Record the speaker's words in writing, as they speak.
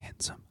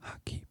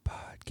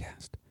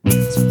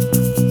Handsome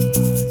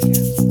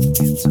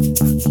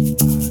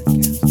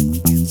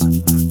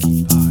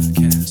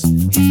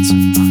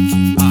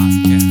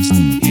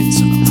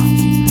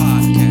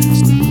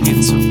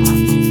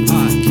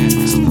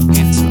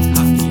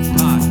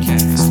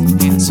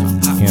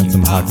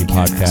Hockey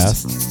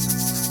Podcast.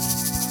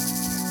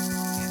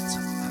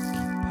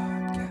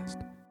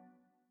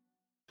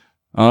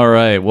 All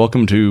right,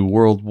 welcome to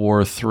World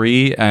War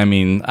III.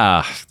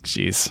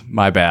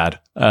 My bad.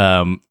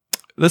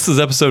 This is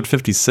episode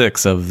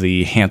 56 of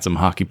the Handsome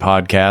Hockey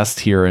Podcast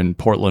here in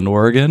Portland,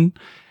 Oregon,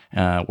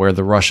 where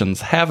the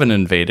Russians haven't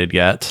invaded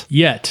yet.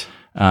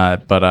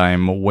 But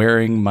I'm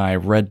wearing my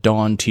Red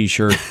Dawn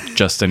t-shirt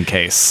just in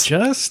case.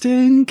 Just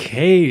in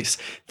case.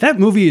 That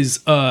movie is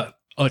a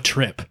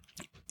trip.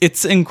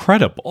 It's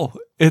incredible.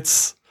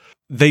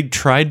 They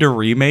tried to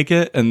remake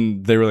it,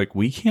 and they were like,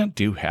 we can't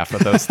do half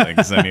of those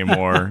things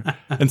anymore.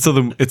 And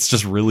so it's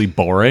just really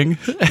boring.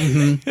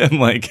 Mm-hmm. And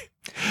like...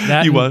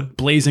 That and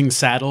Blazing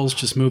Saddles,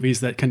 just movies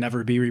that can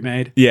never be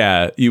remade.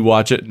 Yeah, you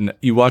watch it, and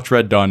you watch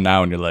Red Dawn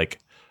now, and you're like,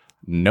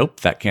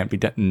 nope, that can't be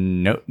done.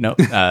 No,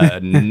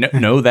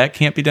 that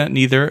can't be done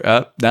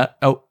neither.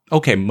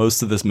 Okay,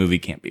 most of this movie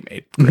can't be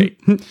made. Great.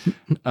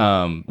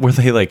 Where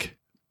they like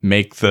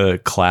make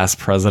the class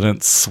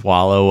president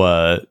swallow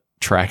a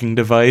tracking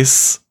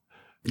device,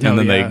 and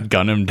then they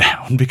gun him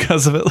down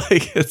because of it.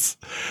 Like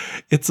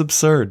it's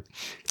absurd.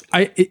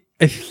 I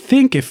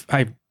think if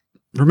I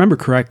remember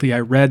correctly, I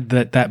read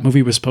that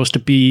movie was supposed to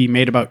be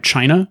made about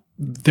China.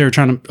 They were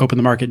trying to open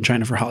the market in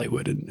China for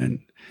Hollywood, and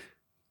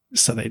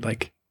so they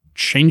like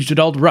changed it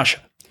all to Russia.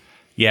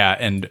 Yeah,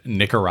 and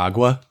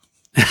Nicaragua.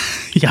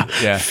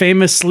 Yeah.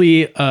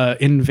 Famously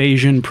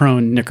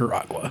invasion-prone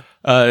Nicaragua.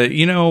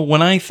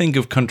 When I think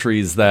of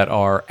countries that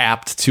are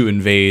apt to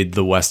invade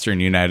the Western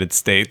United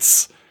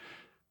States,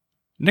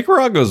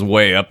 Nicaragua's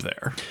way up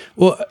there.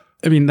 Well,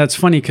 I mean, that's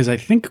funny because I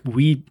think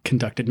we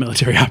conducted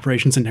military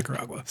operations in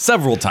Nicaragua.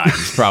 Several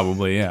times,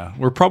 probably, yeah.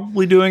 We're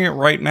probably doing it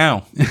right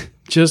now.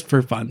 Just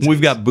for fun.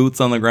 We've got boots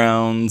on the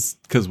grounds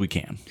because we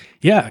can.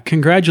 Yeah,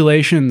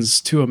 congratulations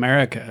to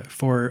America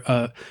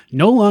for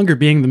no longer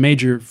being the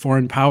major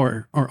foreign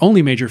power, or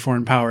only major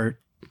foreign power,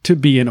 to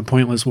be in a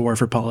pointless war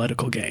for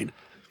political gain.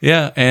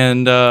 Yeah,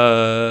 and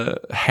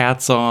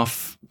hats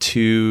off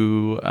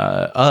to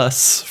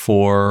us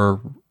for...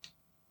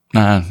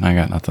 I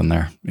got nothing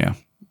there. Yeah.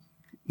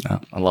 No,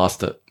 I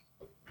lost it.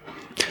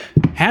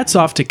 Hats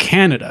off to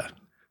Canada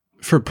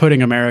for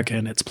putting America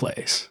in its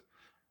place.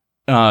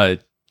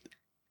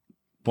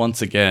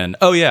 Once again.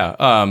 Oh, yeah.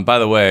 By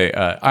the way,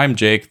 I'm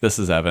Jake. This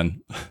is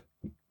Evan.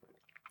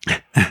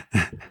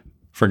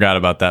 Forgot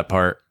about that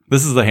part.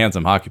 This is the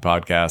Handsome Hockey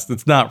Podcast.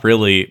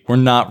 We're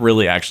not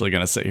really actually going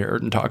to sit here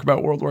and talk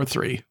about World War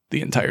III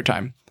the entire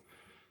time.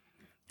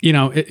 You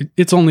know,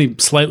 it's only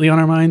slightly on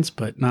our minds,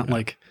 but not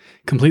like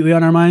completely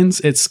on our minds.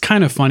 It's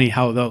kind of funny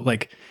how though,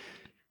 like,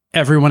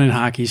 everyone in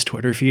hockey's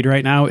Twitter feed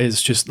right now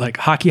is just like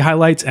hockey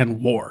highlights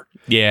and war.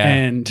 Yeah.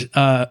 And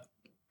I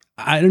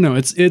don't know.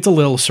 It's a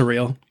little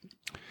surreal.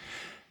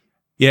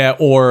 Yeah.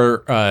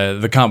 Or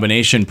the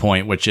combination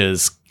point, which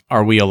is,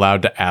 are we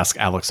allowed to ask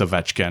Alex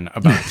Ovechkin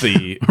about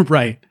the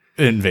right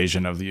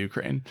invasion of the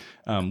Ukraine?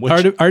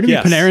 Artemi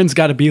Panarin's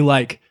got to be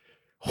like,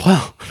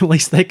 well, at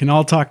least they can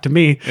all talk to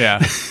me.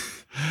 Yeah.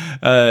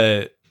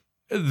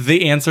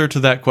 The answer to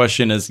that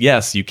question is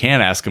yes, you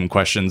can ask him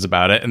questions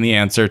about it. And the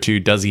answer to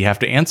does he have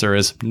to answer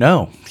is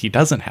no, he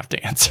doesn't have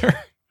to answer.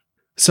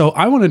 So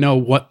I want to know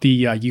what the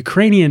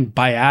Ukrainian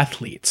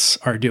biathletes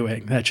are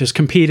doing that just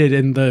competed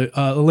in the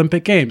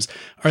Olympic Games.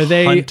 Are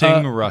they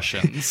hunting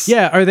Russians?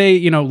 Yeah. Are they,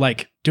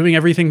 like doing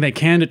everything they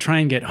can to try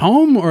and get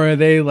home? Or are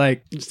they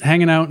like just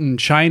hanging out in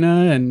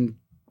China and,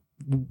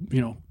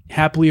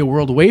 happily a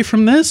world away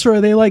from this? Or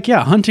are they like,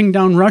 hunting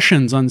down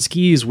Russians on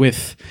skis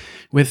with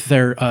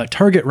their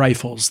target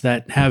rifles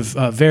that have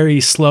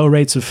very slow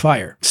rates of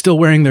fire, still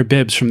wearing their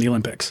bibs from the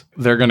Olympics?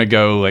 They're going to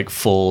go like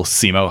full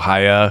Simo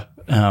Haya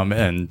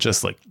and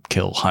just like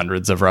kill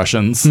hundreds of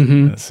Russians.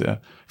 Mm-hmm.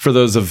 For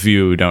those of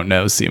you who don't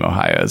know, Simo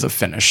Haya is a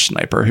Finnish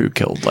sniper who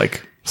killed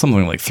like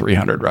something like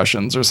 300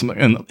 Russians or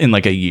something in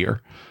like a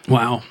year.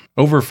 Wow.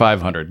 Over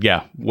 500.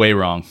 Yeah, way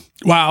wrong.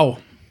 Wow.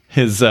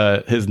 His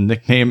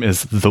nickname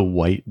is the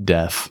White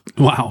Death.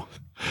 Wow.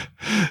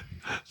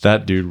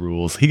 That dude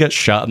rules. He got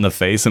shot in the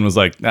face and was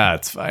like,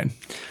 it's fine.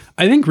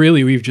 I think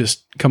really we've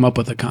just come up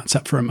with a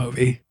concept for a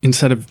movie.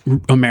 Instead of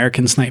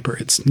American sniper,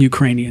 it's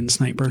Ukrainian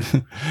sniper.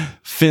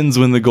 Finns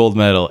win the gold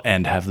medal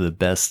and have the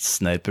best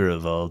sniper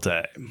of all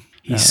time.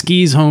 He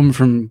skis home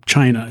from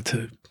China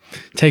to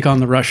take on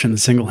the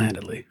Russians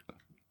single-handedly.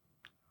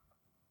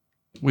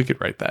 We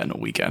could write that in a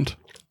weekend.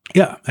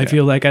 Yeah, I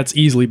feel like that's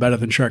easily better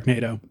than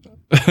Sharknado.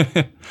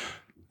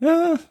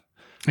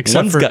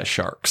 One's got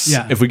sharks.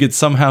 Yeah. If we could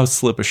somehow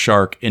slip a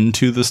shark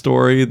into the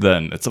story,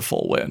 then it's a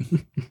full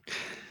win.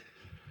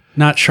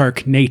 Not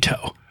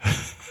Sharknado.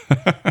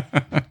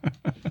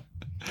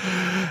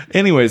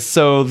 Anyways,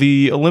 so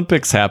the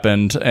Olympics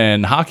happened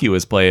and hockey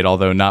was played,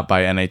 although not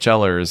by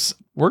NHLers.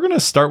 We're going to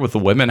start with the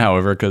women,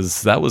 however,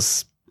 because that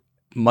was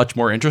much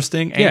more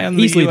interesting. Yeah, and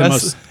easily the US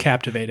most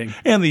captivating.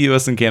 And the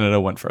US and Canada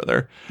went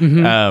further.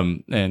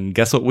 And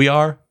guess what we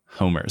are?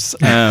 Homers.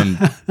 And,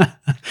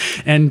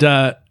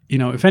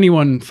 if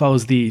anyone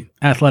follows the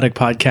Athletic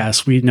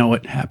podcast, we know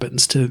what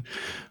happens to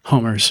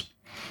homers.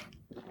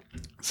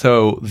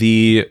 So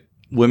the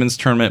women's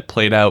tournament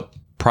played out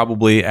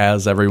probably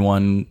as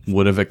everyone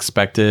would have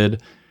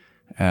expected.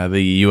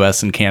 The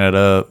US and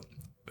Canada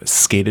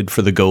skated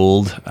for the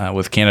gold,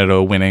 with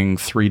Canada winning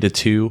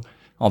 3-2.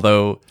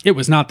 Although it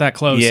was not that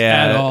close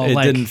at all.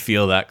 It didn't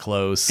feel that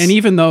close. And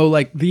even though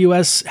the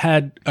US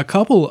had a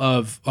couple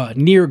of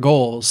near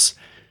goals,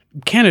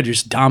 Canada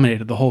just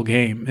dominated the whole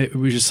game. It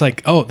was just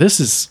this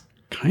is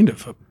kind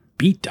of a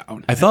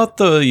beatdown. I thought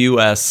the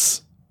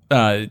US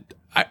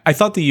I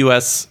thought the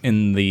U.S.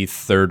 in the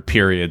third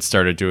period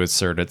started to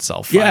assert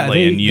itself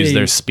finally and use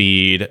their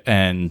speed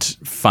and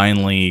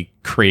finally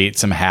create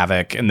some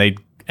havoc. And they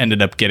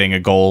ended up getting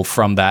a goal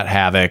from that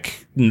havoc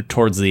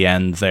towards the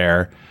end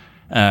there.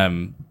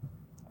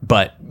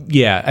 But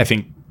yeah, I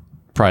think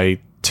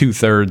probably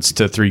 2/3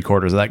 to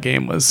 3/4 of that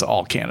game was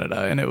all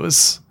Canada, and it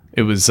was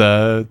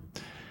a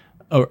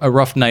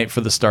rough night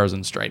for the Stars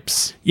and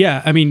Stripes.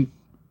 Yeah, I mean,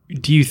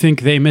 do you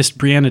think they missed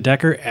Brianna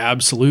Decker?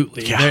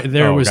 Absolutely. Yeah.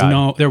 There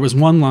was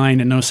one line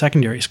and no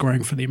secondary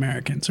scoring for the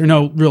Americans, or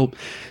no real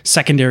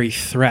secondary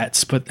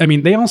threats. But I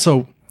mean, they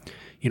also,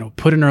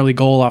 put an early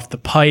goal off the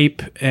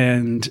pipe,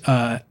 and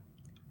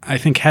I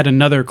think had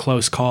another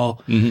close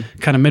call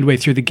kind of midway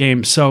through the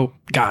game. So,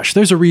 gosh,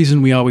 there's a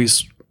reason we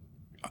always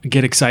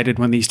get excited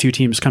when these two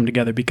teams come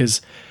together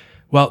because,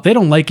 well, they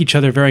don't like each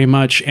other very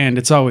much, and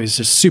it's always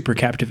just super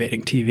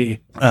captivating TV.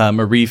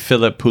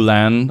 Marie-Philippe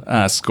Poulin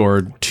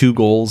scored 2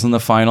 goals in the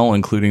final,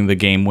 including the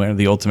game winner,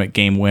 the ultimate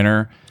game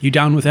winner. You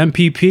down with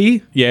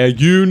MPP? Yeah,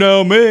 you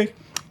know me.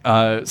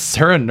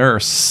 Sarah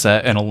Nurse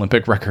set an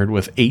Olympic record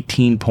with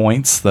 18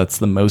 points. That's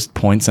the most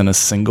points in a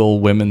single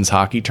women's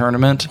hockey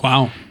tournament.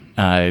 Wow.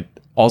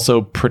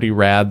 Also pretty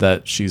rad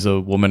that she's a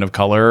woman of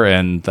color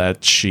and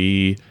that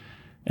she...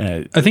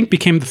 I think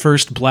became the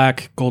first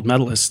black gold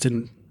medalist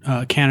in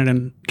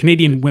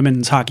Canadian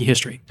women's hockey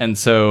history. And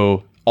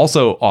so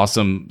also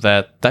awesome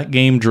that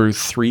game drew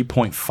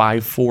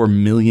 3.54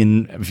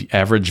 million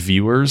average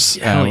viewers,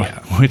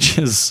 which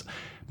is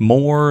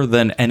more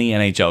than any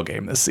NHL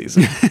game this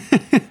season.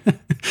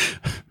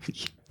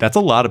 That's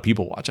a lot of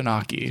people watching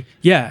hockey.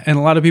 Yeah, and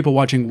a lot of people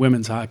watching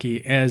women's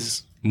hockey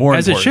as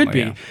it should be.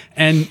 Yeah.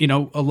 And,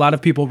 a lot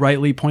of people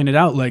rightly pointed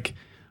out,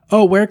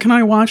 oh, where can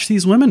I watch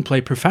these women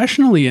play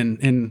professionally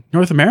in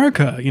North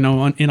America, in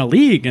a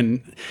league?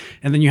 And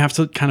then you have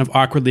to kind of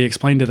awkwardly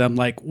explain to them,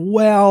 they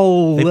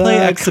play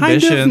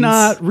exhibitions. Kind of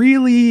not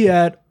really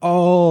at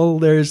all.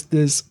 There's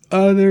this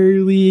other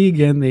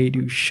league, and they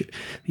do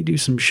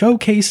some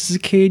showcases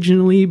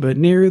occasionally, but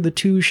ne'er the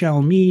two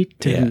shall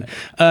meet. And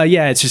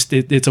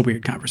it's a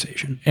weird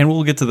conversation. And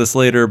we'll get to this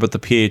later, but the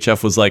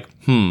PHF was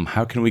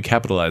how can we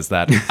capitalize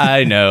that?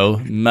 I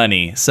know,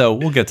 money. So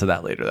we'll get to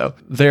that later, though.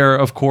 There,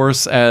 of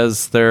course,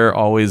 as there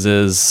always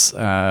is,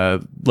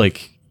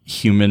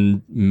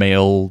 human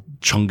male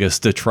chungus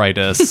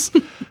detritus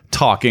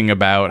talking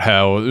about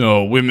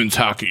how women's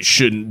hockey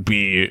shouldn't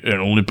be an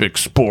Olympic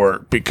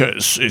sport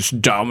because it's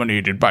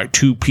dominated by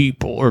 2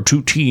 people or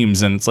 2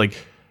 teams. And it's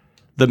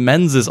the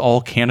men's is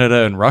all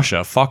Canada and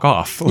Russia. Fuck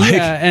off.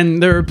 Yeah,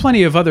 and there are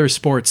plenty of other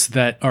sports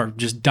that are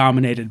just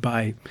dominated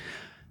by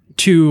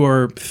 2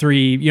 or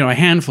 3, a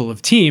handful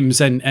of teams.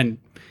 And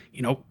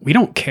we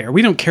don't care.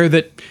 We don't care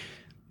that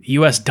the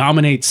U.S.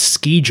 dominates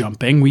ski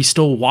jumping. We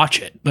still watch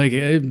it.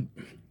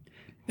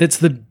 It's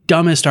the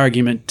dumbest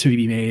argument to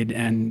be made.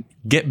 And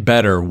get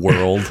better,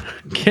 world.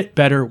 Get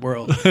better,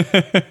 world.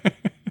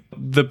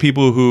 The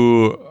people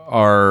who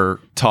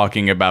are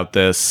talking about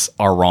this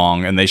are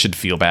wrong, and they should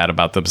feel bad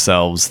about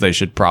themselves. They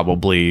should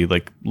probably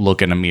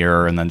look in a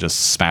mirror and then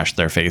just smash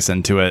their face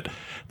into it.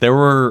 There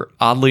were,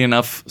 oddly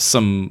enough,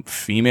 some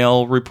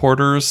female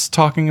reporters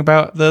talking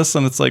about this,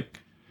 and it's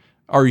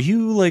are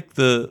you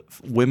the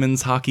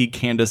women's hockey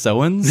Candace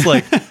Owens?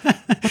 What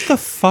the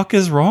fuck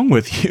is wrong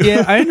with you?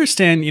 Yeah, I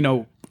understand,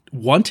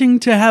 wanting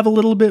to have a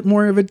little bit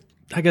more of a,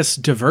 I guess,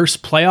 diverse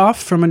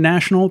playoff from a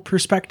national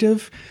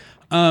perspective.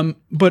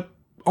 But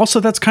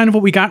also that's kind of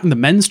what we got in the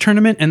men's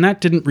tournament, and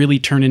that didn't really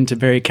turn into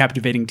very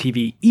captivating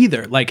TV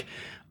either.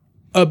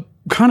 A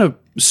kind of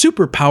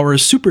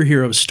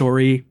superhero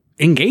story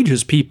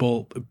engages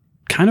people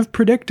kind of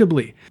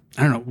predictably.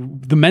 I don't know,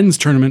 the men's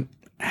tournament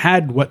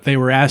had what they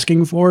were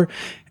asking for,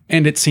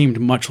 and it seemed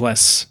much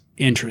less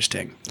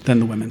interesting than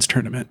the women's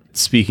tournament.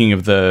 Speaking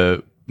of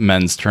the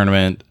men's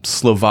tournament,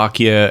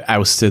 Slovakia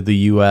ousted the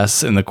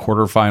U.S. in the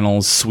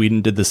quarterfinals.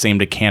 Sweden did the same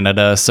to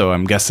Canada, so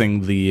I'm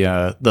guessing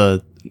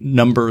the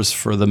numbers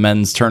for the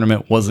men's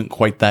tournament wasn't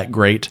quite that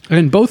great.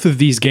 And both of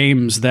these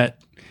games that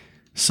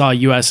saw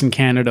U.S. and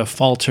Canada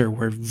falter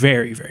were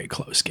very, very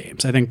close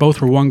games. I think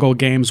both were 1-goal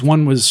games.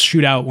 One was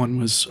shootout, one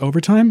was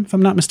overtime, if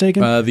I'm not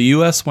mistaken. The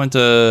U.S. went to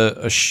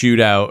a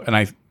shootout, and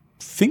I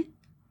think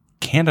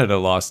Canada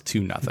lost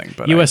 2-0.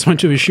 But U.S. went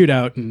to a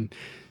shootout, and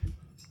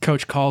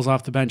coach calls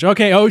off the bench,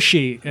 okay,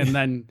 Oshie, and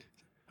then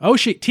Oh,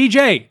 shit.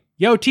 TJ.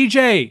 Yo,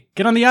 TJ.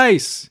 Get on the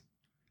ice.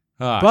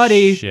 Ah,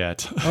 Buddy.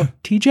 Shit. Oh,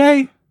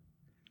 TJ?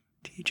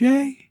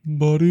 TJ?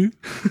 Buddy.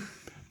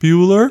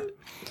 Bueller.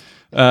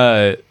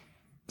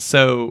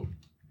 So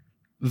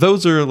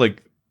those are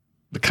like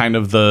the kind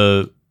of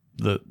the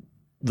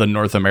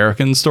North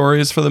American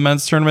stories for the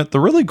men's tournament.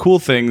 The really cool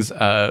things,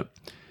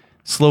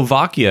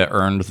 Slovakia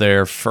earned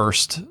their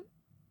first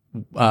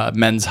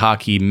men's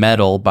hockey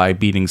medal by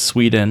beating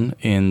Sweden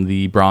in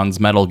the bronze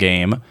medal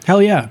game.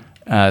 Hell yeah.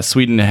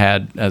 Sweden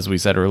had, as we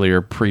said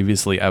earlier,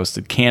 previously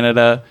ousted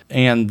Canada.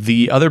 And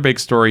the other big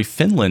story,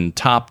 Finland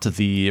topped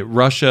the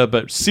Russia.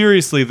 But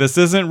seriously, this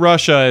isn't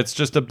Russia. It's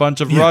just a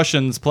bunch of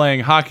Russians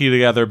playing hockey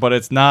together, but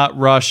it's not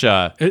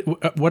Russia.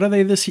 What are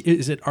they this?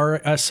 Is it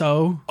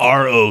RSO?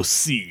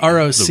 ROC.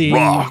 ROC. The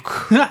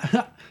Rock.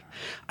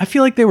 I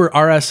feel like they were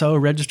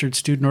RSO, Registered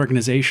Student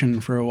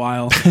Organization, for a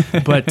while.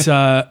 But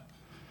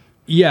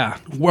yeah,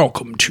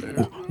 welcome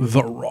to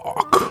The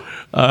Rock.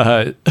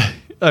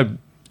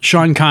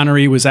 Sean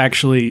Connery was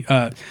actually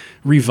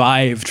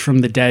revived from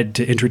the dead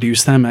to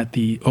introduce them at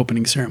the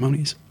opening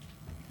ceremonies.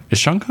 Is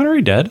Sean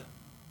Connery dead?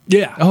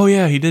 Yeah. Oh,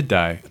 yeah, he did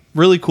die.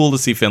 Really cool to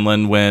see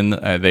Finland win.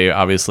 They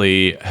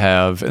obviously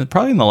have,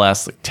 probably in the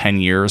last 10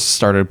 years,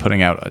 started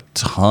putting out a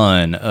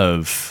ton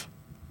of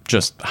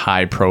just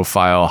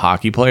high-profile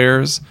hockey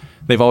players.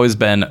 They've always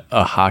been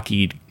a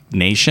hockey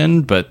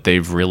nation, but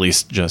they've really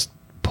just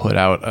put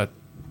out a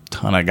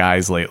ton of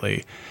guys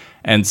lately.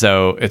 And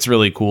so it's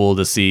really cool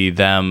to see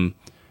them,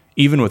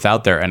 even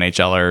without their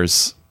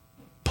NHLers,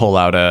 pull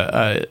out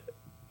a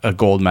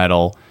gold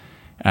medal.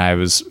 I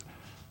was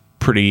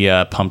pretty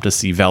pumped to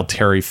see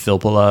Valtteri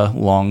Filppula,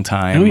 long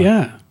time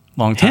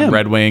Him.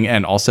 Red Wing,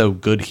 and also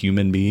good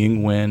human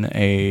being, win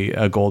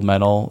a gold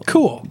medal.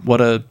 Cool. What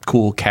a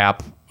cool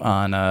cap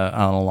on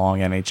a long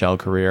NHL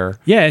career.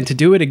 Yeah, and to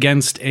do it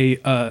against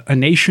a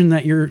nation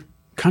that your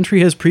country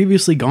has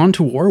previously gone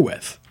to war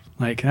with.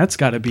 Like, that's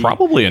got to be...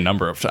 Probably a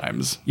number of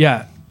times.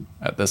 Yeah.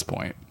 At this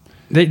point.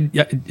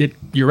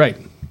 You're right.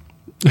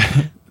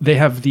 They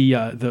have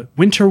the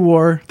Winter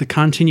War, the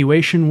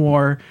Continuation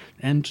War,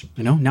 and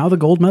now the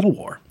Gold Medal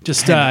War.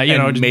 Just and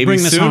just maybe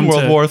bring this soon home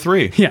World War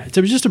III. Yeah,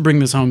 just to bring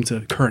this home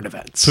to current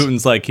events.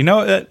 Putin's like,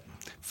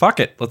 fuck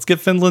it, let's get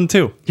Finland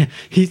too. Yeah,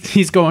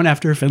 he's going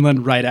after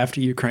Finland right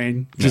after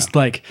Ukraine. Just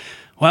like,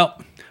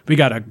 well, we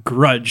got a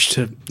grudge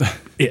to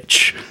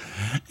itch.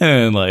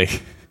 And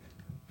like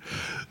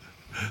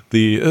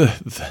the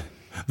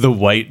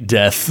White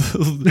Death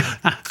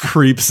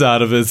creeps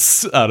out of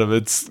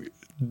its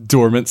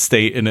dormant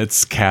state in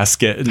its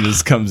casket and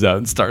just comes out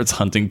and starts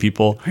hunting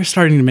people. We're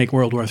starting to make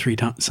World War III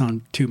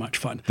sound too much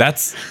fun.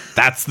 That's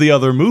the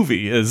other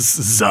movie, is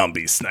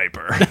Zombie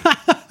Sniper.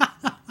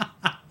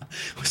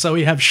 So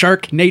we have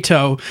Shark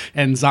NATO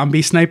and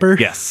Zombie Sniper.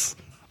 Yes.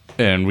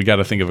 And we got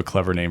to think of a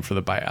clever name for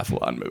the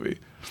biathlon movie.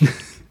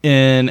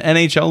 In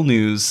NHL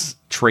news,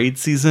 trade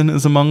season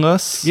is among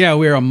us. Yeah,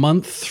 we're a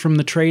month from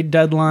the trade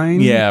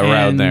deadline. Yeah,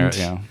 around there.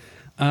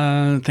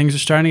 Yeah. Things are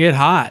starting to get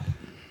hot.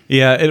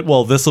 Yeah,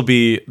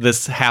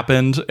 this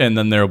happened, and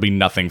then there'll be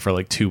nothing for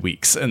like 2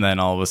 weeks, and then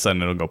all of a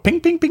sudden it'll go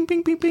ping, ping, ping,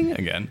 ping, ping, ping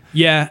again.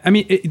 Yeah, I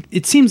mean,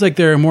 it seems like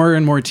there are more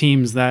and more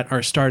teams that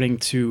are starting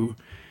to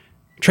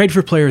trade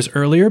for players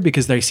earlier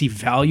because they see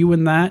value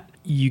in that.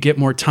 You get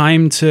more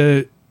time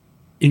to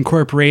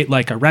incorporate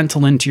like a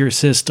rental into your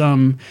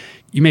system.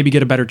 You maybe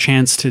get a better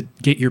chance to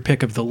get your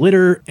pick of the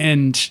litter.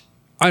 And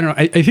I don't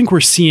know, I think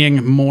we're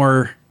seeing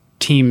more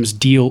teams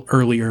deal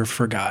earlier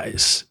for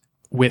guys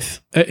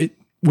with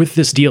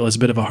this deal as a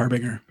bit of a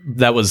harbinger.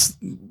 That was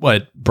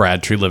what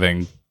Brad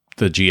Treliving,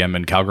 the GM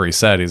in Calgary,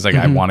 said. He's like,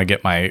 I want to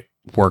get my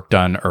work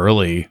done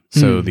early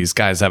so these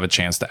guys have a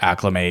chance to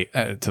acclimate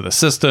to the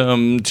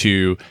system,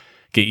 to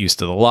get used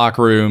to the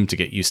locker room, to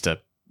get used to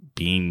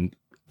being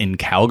in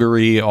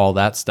Calgary, all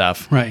that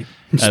stuff. Right.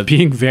 Just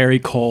being very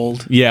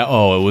cold. Yeah.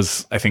 Oh, it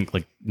was, I think,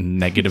 like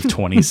negative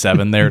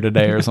 27 there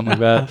today or something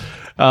like that.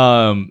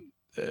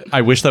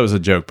 I wish that was a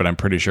joke, but I'm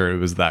pretty sure it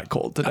was that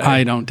cold today.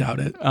 I don't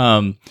doubt it.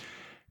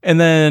 And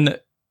then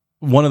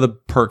one of the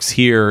perks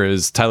here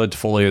is Tyler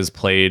Toffoli has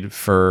played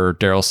for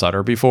Daryl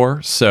Sutter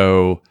before.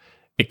 So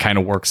it kind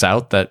of works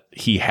out that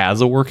he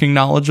has a working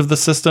knowledge of the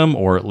system,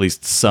 or at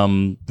least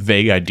some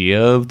vague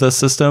idea of the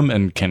system,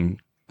 and can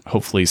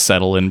hopefully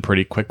settle in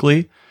pretty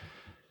quickly.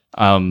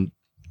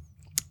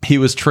 He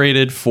was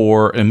traded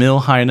for Emil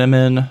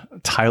Heineman,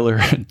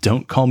 Tyler,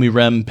 don't call me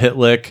Rem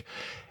Pitlick,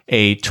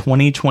 a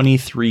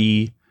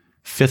 2023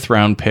 fifth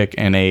round pick,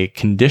 and a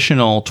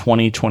conditional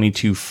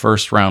 2022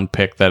 first round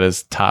pick that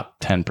is top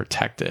 10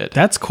 protected.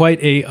 That's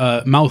quite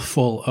a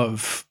mouthful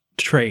of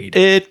trade.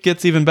 It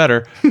gets even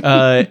better.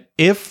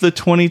 If the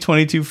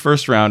 2022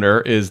 first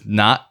rounder is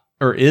not,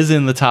 or is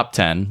in the top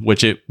 10,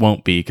 which it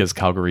won't be because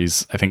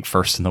Calgary's, I think,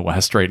 first in the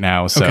West right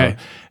now. So, okay.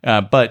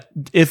 But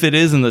if it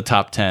is in the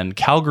top 10,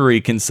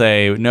 Calgary can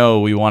say, no,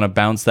 we want to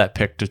bounce that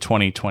pick to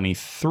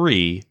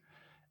 2023,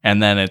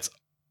 and then it's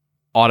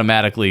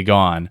automatically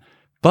gone.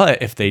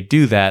 But if they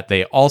do that,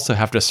 they also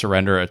have to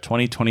surrender a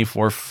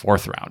 2024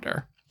 fourth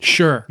rounder.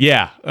 Sure.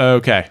 Yeah.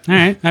 Okay. All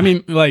right. I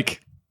mean, like,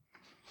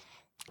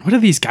 What do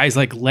these guys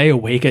like lay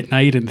awake at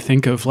night and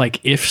think of like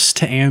ifs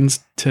to ands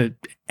to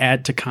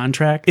add to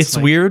contracts? It's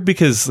like, weird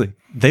because like,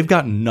 they've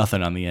got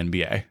nothing on the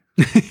NBA.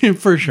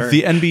 for sure.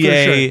 The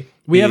NBA,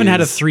 We haven't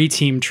had a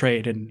 3-team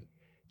trade, and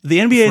the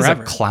NBA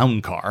forever. is a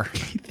clown car.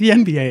 the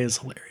NBA is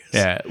hilarious.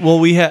 Yeah. Well,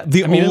 we have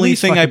the I mean, at only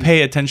least thing I fucking-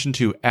 pay attention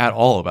to at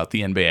all about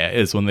the NBA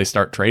is when they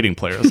start trading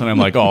players, and I'm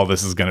like, oh,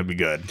 this is going to be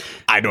good.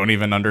 I don't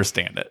even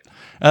understand it.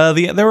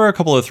 There were a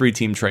couple of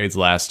 3-team trades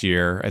last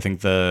year. I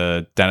think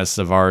the Dennis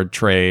Savard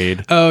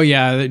trade, Oh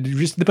yeah,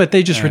 but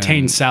they just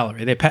retained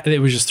salary. It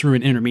was just through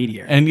an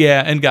intermediary.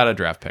 and got a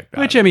draft pick.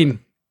 Which, I mean,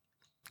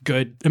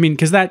 good. I mean,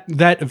 because that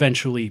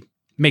eventually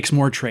makes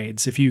more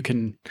trades if you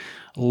can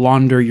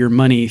launder your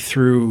money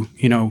through,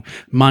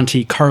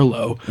 Monte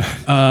Carlo.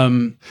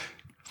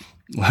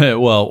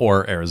 well,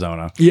 or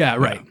Arizona. Yeah,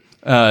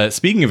 right.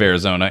 Speaking of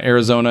Arizona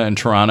and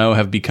Toronto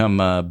have become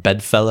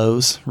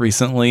bedfellows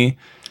recently.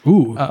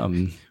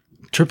 Ooh,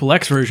 Triple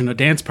X version of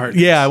Dance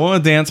Partners. Yeah, I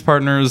want dance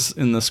partners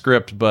in the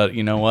script, but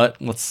you know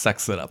what? Let's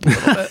sex it up a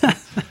little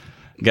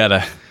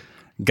bit.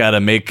 Gotta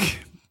make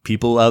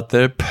people out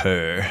there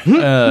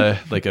purr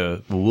like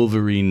a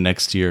Wolverine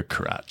next to your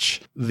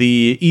crotch.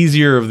 The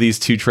easier of these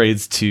two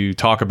trades to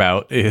talk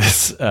about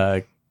is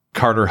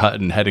Carter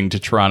Hutton heading to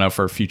Toronto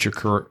for future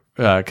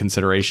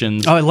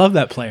considerations. Oh, I love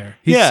that player.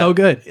 He's Yeah. so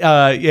good.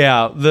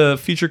 The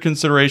future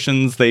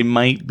considerations, they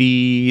might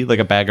be like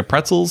a bag of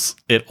pretzels.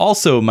 It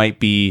also might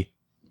be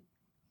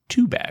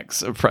 2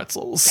 bags of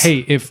pretzels. Hey,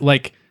 if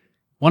like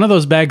one of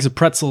those bags of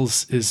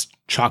pretzels is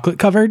chocolate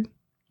covered,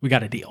 we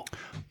got a deal.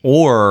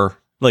 Or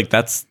like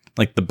that's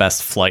like the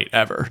best flight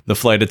ever. The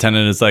flight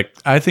attendant is like,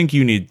 I think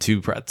you need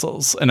 2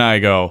 pretzels. And I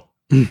go,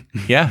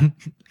 yeah,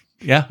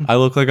 I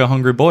look like a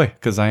hungry boy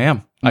because I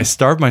am. I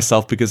starve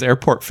myself because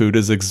airport food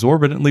is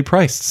exorbitantly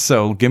priced.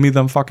 So give me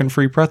them fucking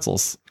free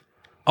pretzels.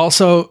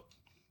 Also,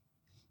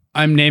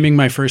 I'm naming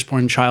my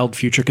firstborn child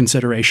future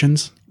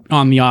considerations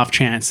on the off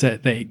chance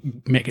that they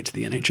make it to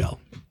the NHL.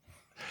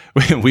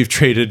 We've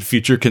traded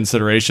future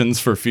considerations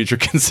for future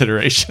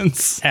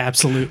considerations.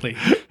 Absolutely.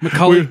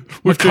 Macaulay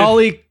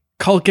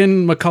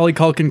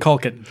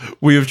Culkin.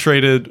 We have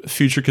traded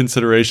future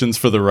considerations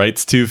for the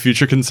rights to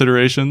future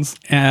considerations.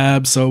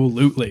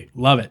 Absolutely.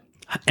 Love it.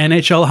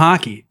 NHL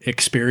hockey,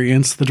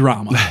 experience the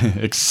drama.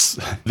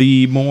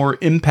 The more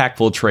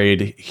impactful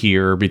trade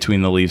here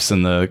between the Leafs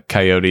and the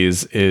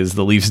Coyotes is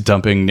the Leafs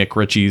dumping Nick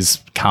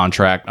Ritchie's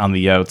contract on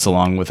the Yotes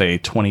along with a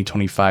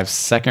 2025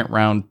 second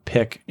round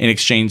pick in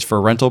exchange for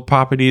rental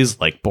properties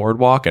like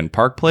Boardwalk and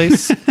Park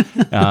Place.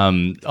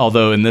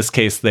 Although in this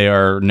case, they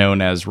are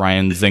known as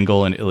Ryan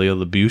Zingle and Ilya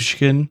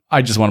Lyubushkin.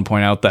 I just want to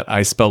point out that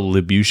I spelled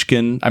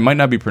Lyubushkin. I might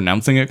not be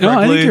pronouncing it correctly.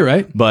 No, I think you're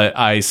right. But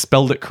I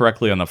spelled it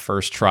correctly on the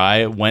first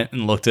try. Went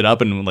and looked it up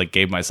and like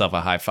gave myself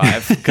a high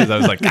five because I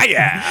was like, ah,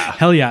 yeah.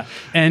 Hell yeah.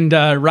 And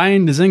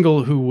Ryan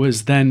Dzingel, who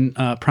was then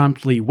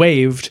promptly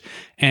waived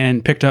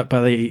and picked up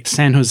by the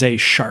San Jose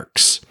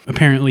Sharks.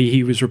 Apparently,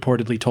 he was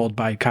reportedly told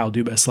by Kyle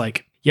Dubas,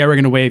 like, yeah, we're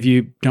going to waive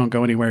you. Don't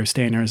go anywhere.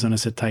 Stay in Arizona.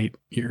 Sit tight.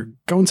 You're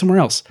going somewhere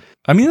else.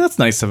 I mean, that's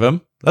nice of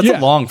him. That's Yeah.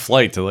 a long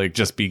flight to like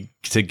just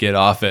to get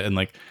off it and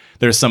like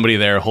there's somebody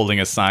there holding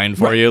a sign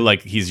for you,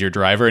 like he's your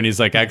driver, and he's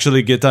like,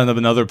 actually get on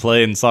another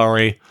plane.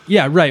 Sorry.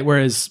 Yeah, right.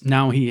 Whereas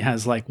now he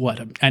has like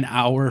an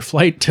hour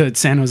flight to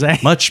San Jose.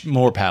 Much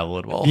more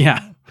palatable.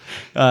 Yeah.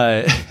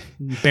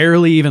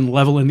 Barely even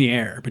level in the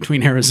air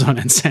between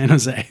Arizona and San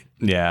Jose.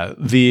 Yeah.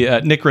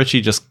 The Nick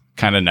Ritchie just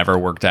kind of never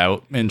worked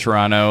out in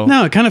Toronto.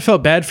 No, it kind of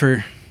felt bad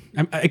for.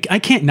 I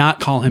can't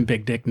not call him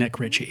Big Dick Nick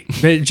Ritchie.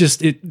 But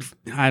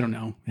I don't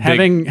know.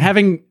 Having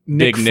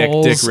Nick Big Nick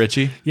Foles, Dick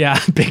Ritchie. Yeah,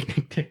 Big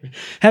Nick Dick.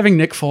 Having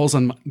Nick Foles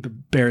on the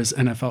Bears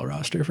NFL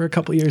roster for a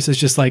couple years is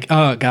just like,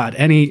 oh god,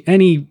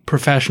 any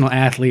professional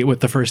athlete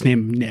with the first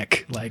name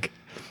Nick, like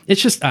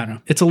it's just, I don't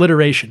know, it's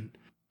alliteration.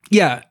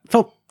 Yeah,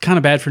 felt kind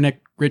of bad for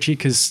Nick Ritchie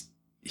because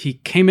he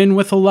came in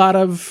with a lot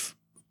of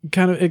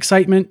kind of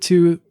excitement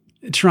to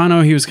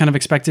Toronto. He was kind of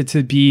expected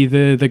to be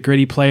the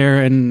gritty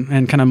player and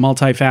kind of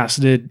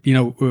multifaceted,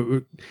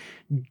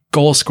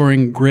 goal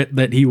scoring grit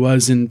that he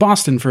was in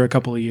Boston for a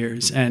couple of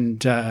years. And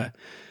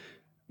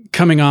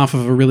coming off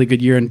of a really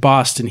good year in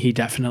Boston, he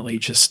definitely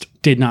just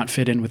did not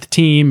fit in with the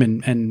team.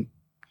 And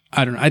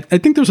I don't know. I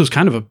think this was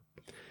kind of a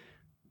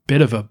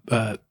bit of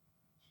a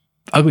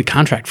ugly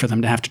contract for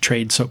them to have to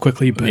trade so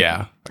quickly, but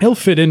Yeah. he'll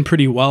fit in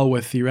pretty well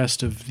with the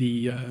rest of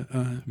the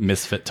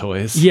Misfit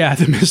toys. yeah,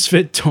 the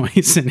misfit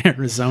toys in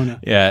Arizona.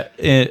 Yeah.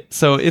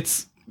 So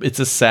it's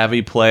a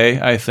savvy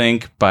play, I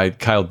think, by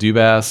Kyle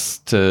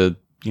Dubas to,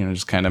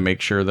 just kind of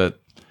make sure that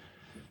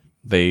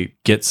they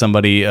get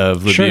somebody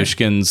of Sure.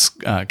 Lyubushkin's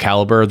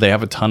caliber. They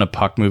have a ton of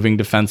puck moving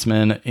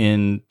defensemen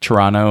in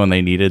Toronto, and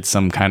they needed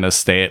some kind of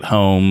stay at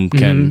home,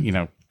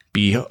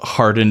 be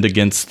hardened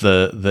against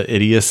the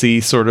idiocy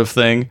sort of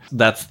thing.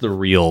 That's the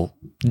real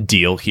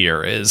deal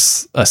here,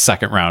 is a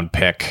second round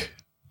pick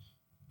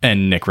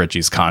and Nick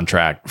Ritchie's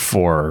contract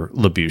for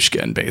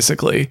Lyubushkin,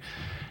 basically.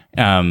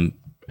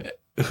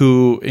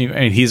 Who,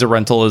 and he's a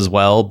rental as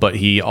well, but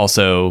he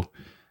also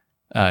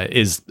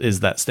is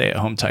that stay at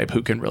home type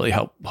who can really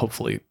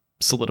hopefully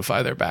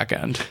solidify their back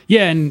end.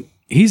 Yeah, and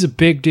he's a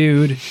big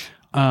dude,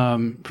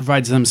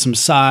 provides them some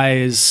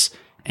size,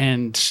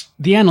 and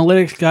the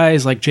analytics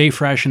guys like Jay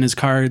Fresh and his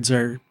cards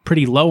are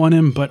pretty low on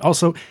him, but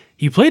also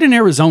he played in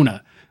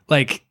Arizona.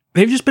 Like,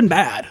 they've just been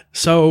bad.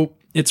 So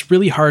it's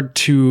really hard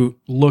to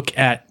look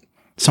at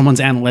someone's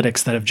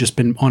analytics that have just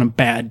been on a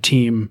bad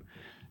team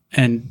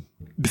and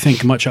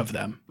think much of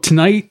them.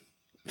 Tonight,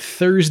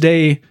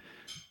 Thursday,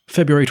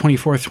 February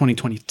 24th,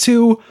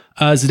 2022,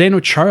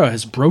 Zdeno Chara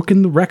has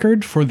broken the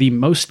record for the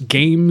most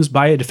games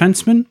by a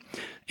defenseman,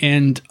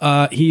 and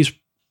he's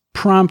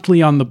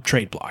promptly on the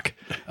trade block.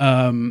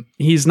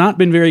 He's not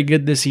been very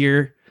good this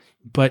year,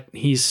 but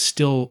he's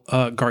still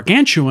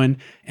gargantuan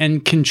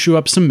and can chew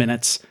up some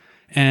minutes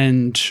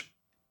and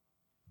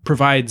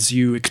provides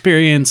you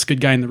experience,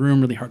 good guy in the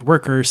room, really hard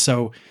worker.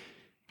 So,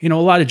 a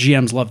lot of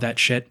GMs love that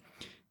shit.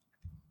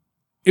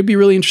 It'd be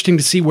really interesting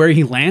to see where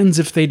he lands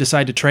if they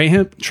decide to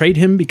trade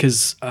him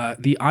because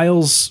the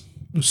Isles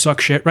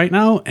suck shit right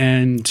now,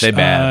 and they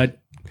bad.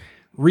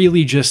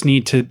 Really just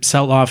need to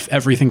sell off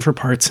everything for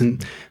parts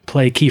and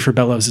play Kiefer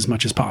Bellows as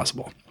much as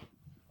possible.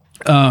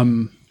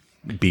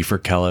 Beaver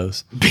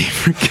Kellos.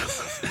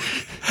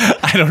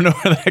 I don't know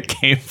where that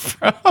came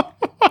from.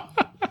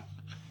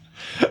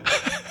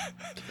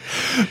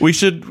 We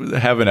should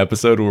have an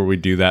episode where we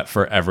do that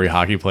for every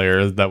hockey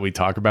player that we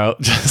talk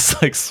about.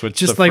 Just like switch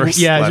just the like first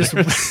letters.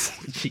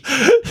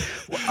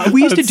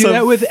 We used to do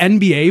that with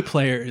NBA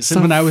players,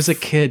 and when I was a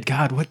kid,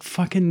 God, what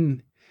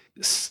fucking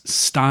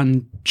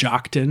Stan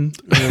Jokten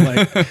or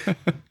like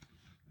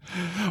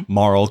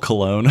Marl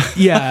Cologne.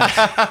 Yeah.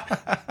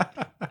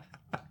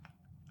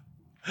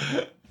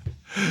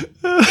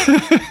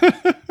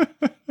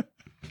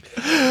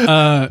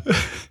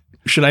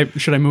 Should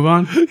I move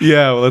on?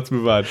 Yeah, well, let's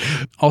move on.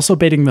 Also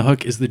baiting the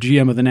hook is the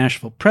GM of the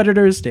Nashville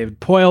Predators,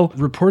 David Poile,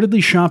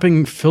 reportedly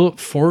shopping Philip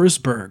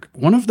Forsberg,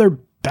 one of their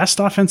best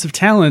offensive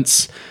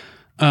talents,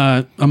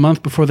 a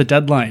month before the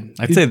deadline.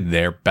 I'd say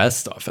their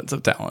best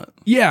offensive talent.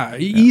 Yeah,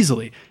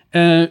 easily.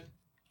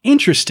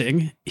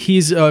 Interesting.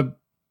 He's a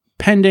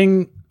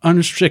pending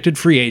unrestricted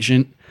free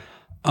agent.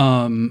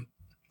 You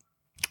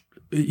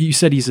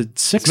said he's a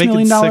 $6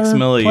 million $6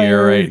 million a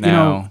year right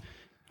now.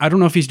 I don't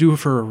know if he's due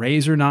for a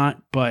raise or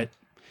not, but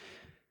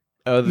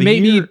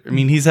maybe. Year, I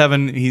mean, he's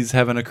having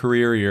a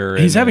career year.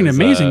 He's having an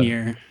amazing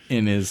year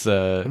in his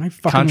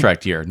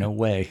contract year. No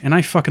way. And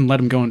I fucking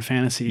let him go in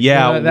fantasy.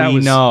 Yeah, we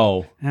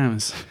know that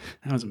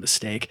was a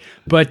mistake.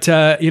 But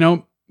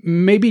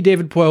maybe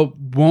David Poile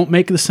won't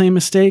make the same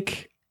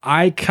mistake.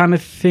 I kind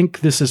of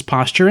think this is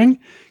posturing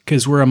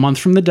because we're a month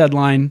from the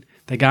deadline.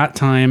 They got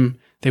time.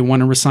 They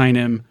want to resign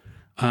him.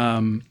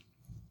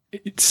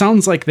 It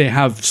sounds like they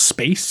have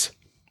space.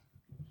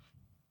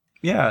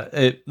 Yeah,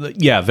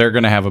 they're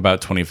going to have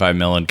about $25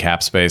 million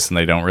cap space, and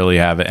they don't really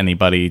have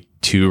anybody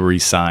to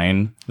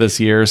re-sign this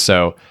year.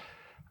 So,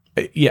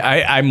 yeah,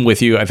 I'm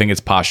with you. I think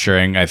it's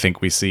posturing. I think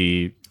we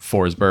see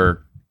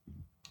Forsberg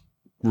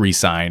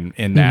re-sign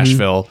in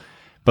Nashville.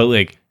 But,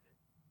 like,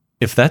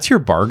 if that's your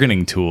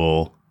bargaining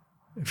tool,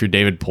 if you're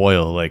David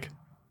Poile, like,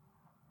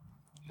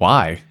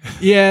 why?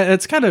 Yeah,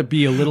 it's got to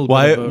be a little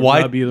bit of a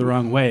rub you the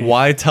wrong way.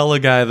 Why tell a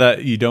guy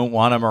that you don't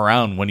want him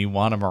around when you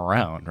want him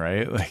around,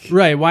 right? Like,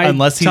 right. Why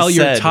unless tell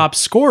your top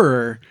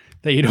scorer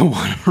that you don't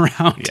want him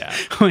around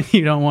when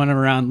you don't want him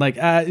around? Like,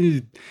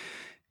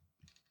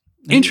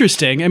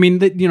 interesting. I mean,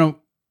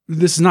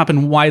 this has not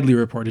been widely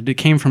reported. It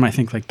came from, I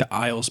think, like the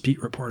Isles beat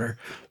reporter.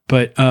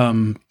 But, I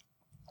don't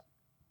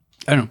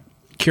know.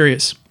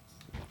 Curious.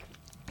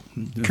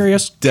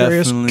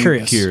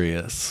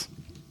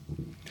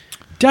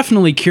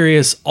 Definitely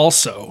curious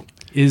also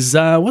is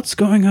what's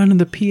going on in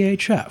the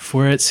PHF,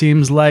 where it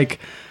seems like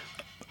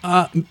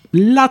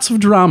lots of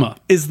drama.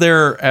 Is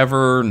there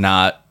ever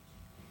not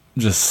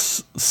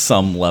just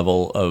some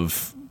level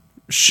of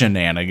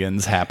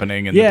shenanigans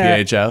happening in the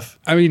PHF?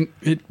 I mean,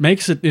 it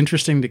makes it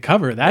interesting to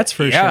cover, that's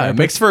for sure. Yeah, it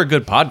makes for a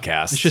good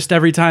podcast. It's just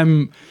every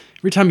time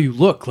you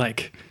look,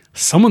 like,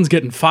 someone's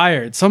getting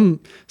fired. Some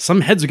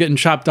heads are getting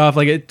chopped off.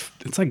 Like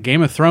it's like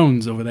Game of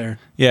Thrones over there.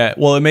 Yeah,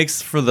 well, it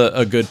makes for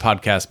a good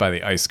podcast by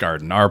the Ice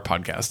Garden. Our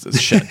podcast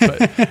is shit.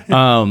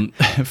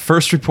 But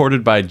first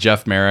reported by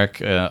Jeff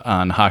Merrick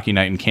on Hockey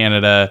Night in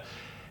Canada,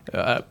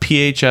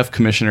 PHF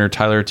Commissioner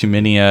Tyler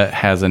Tumminia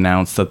has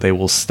announced that they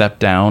will step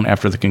down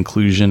after the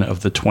conclusion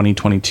of the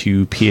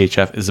 2022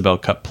 PHF Isabel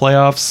Cup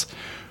playoffs,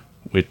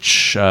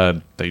 which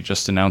they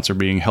just announced are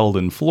being held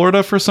in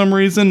Florida for some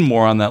reason.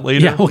 More on that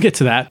later. Yeah, we'll get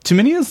to that.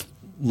 Tuminia's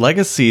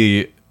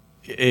legacy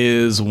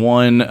is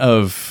one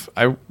of,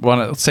 I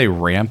want to say,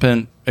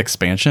 rampant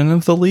expansion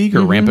of the league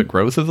or rampant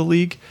growth of the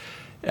league.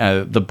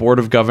 The Board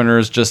of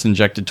Governors just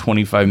injected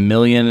 $25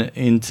 million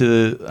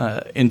into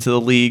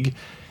the league.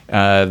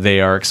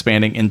 They are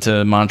expanding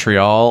into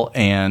Montreal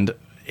and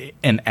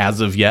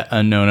as of yet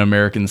unknown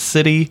American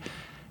City.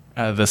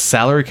 The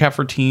salary cap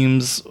for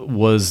teams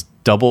was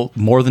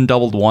more than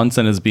doubled once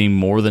and is being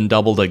more than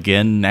doubled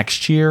again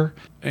next year.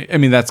 I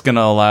mean, that's going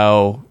to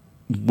allow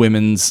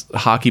women's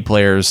hockey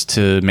players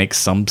to make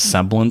some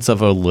semblance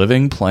of a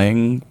living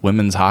playing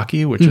women's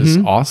hockey, which is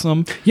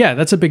awesome. Yeah,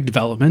 that's a big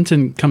development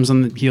and comes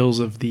on the heels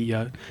of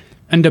the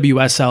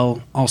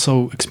NWSL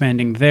also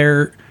expanding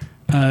their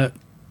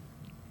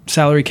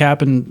salary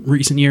cap in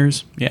recent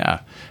years.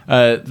 Yeah.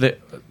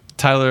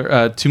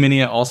 Tyler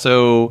Tumminia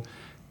also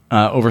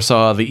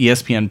oversaw the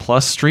ESPN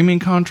Plus streaming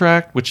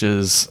contract, which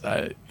is,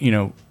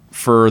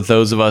 for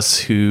those of us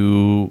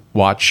who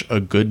watch a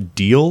good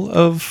deal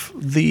of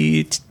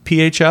the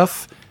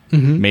PHF,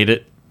 made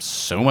it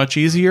so much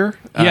easier.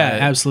 Yeah,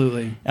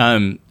 absolutely.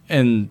 And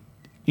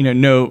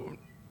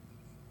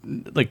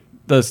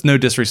there's no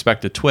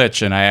disrespect to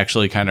Twitch, and I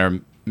actually kind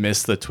of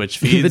miss the Twitch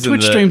feeds. The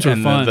Twitch streams were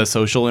fun. The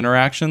social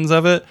interactions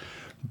of it,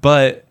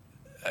 but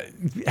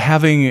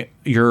having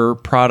your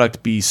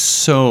product be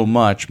so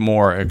much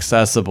more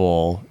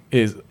accessible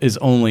is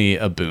only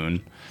a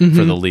boon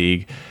for the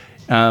league.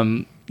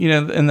 And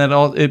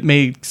that it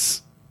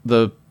makes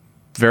the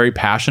very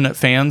passionate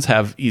fans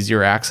have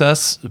easier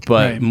access,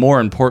 but more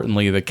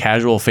importantly, the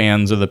casual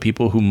fans or the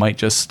people who might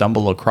just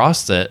stumble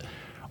across it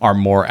are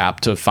more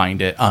apt to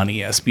find it on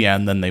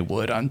ESPN than they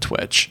would on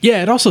Twitch.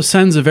 Yeah, it also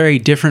sends a very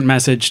different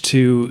message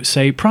to,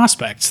 say,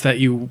 prospects that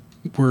you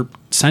were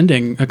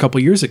sending a couple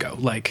years ago.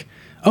 Like,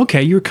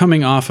 okay, you're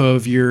coming off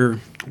of your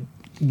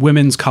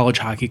women's college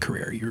hockey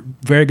career. You're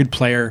a very good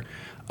player.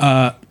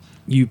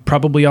 You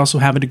probably also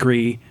have a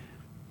degree.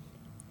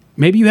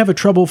 Maybe you have a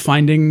trouble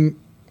finding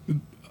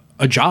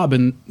a job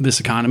in this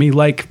economy,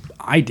 like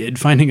I did,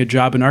 finding a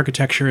job in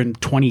architecture in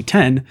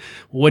 2010.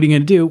 What are you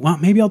going to do? Well,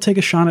 maybe I'll take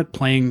a shot at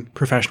playing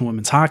professional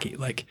women's hockey.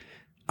 Like,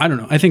 I don't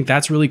know. I think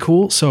that's really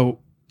cool. So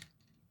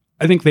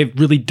I think they've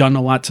really done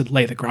a lot to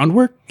lay the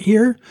groundwork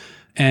here,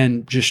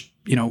 and just,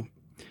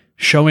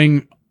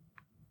 showing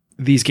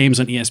these games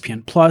on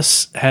ESPN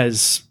Plus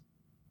has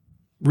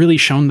really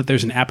shown that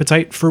there's an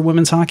appetite for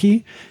women's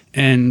hockey.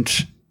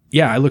 And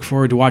yeah, I look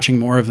forward to watching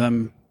more of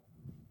them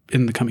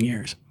in the coming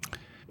years.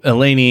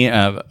 Eleni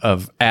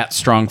of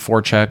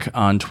 @StrongForecheck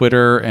on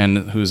Twitter,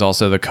 and who's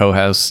also the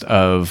co-host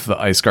of the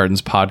Ice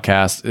Gardens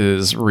podcast,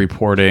 is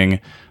reporting,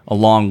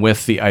 along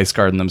with the Ice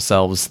Garden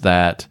themselves,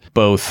 that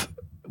both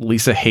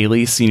Lisa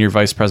Haley, Senior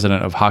Vice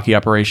President of Hockey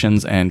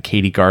Operations, and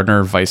Katie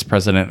Gardner, Vice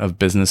President of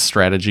Business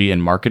Strategy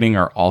and Marketing,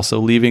 are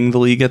also leaving the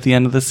league at the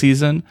end of the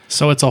season.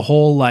 So it's a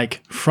whole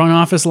front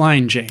office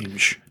line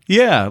change.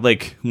 Yeah,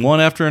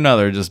 one after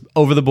another, just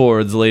over the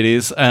boards,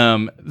 ladies.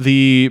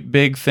 The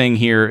big thing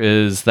here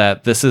is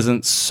that this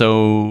isn't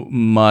so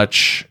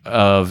much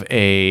of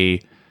a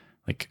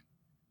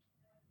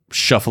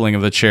shuffling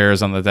of the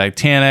chairs on the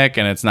Titanic,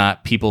 and it's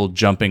not people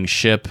jumping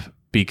ship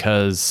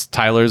because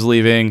Tyler's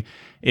leaving.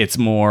 It's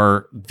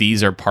more,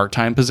 these are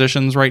part-time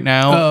positions right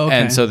now. Oh,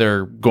 okay. And so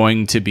they're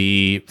going to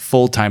be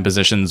full-time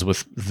positions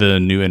with the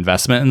new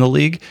investment in the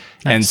league.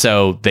 Nice. And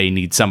so they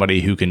need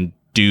somebody who can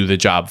do the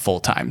job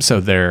full-time. So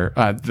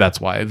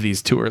that's why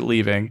these two are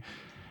leaving.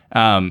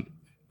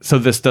 So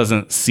this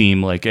doesn't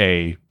seem like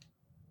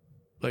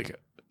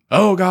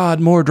oh God,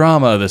 more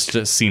drama. This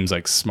just seems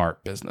like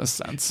smart business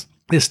sense.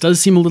 This does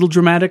seem a little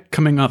dramatic,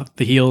 coming off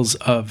the heels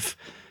of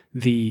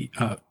the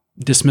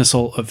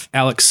dismissal of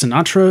Alex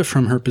Sinatra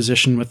from her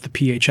position with the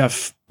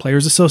PHF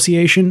Players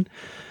Association.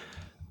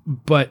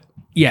 But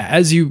yeah,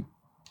 as you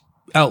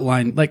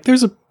outlined,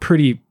 there's a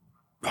pretty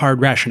hard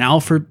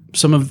rationale for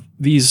some of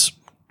these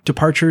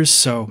departures.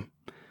 So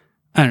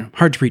I don't know,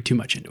 hard to read too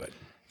much into it.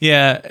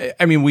 Yeah,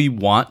 I mean, we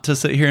want to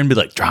sit here and be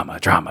like, drama,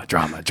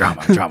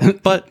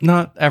 but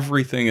not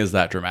everything is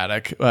that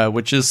dramatic,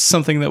 which is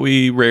something that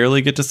we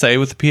rarely get to say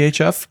with the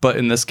PHF. But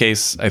in this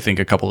case, I think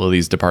a couple of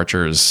these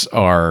departures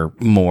are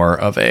more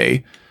of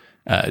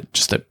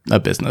just a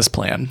business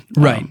plan.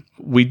 Right.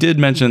 We did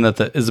mention that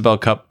the Isabel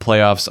Cup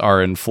playoffs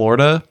are in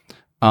Florida.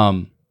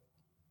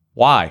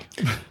 Why?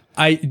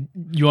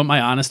 You want my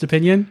honest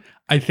opinion?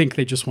 I think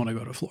they just want to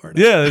go to Florida.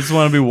 Yeah, they just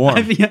want to be warm.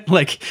 I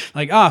think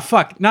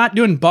fuck, not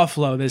doing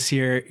Buffalo this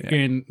year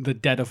in the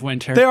dead of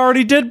winter. They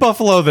already did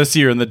Buffalo this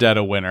year in the dead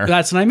of winter.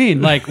 That's what I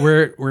mean.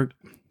 We're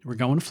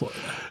going to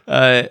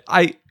Florida.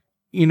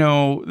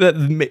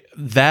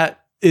 That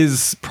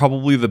is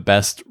probably the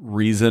best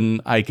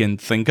reason I can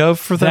think of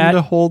for them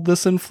to hold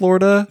this in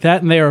Florida.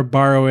 That, and they are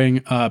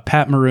borrowing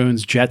Pat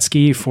Maroon's jet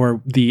ski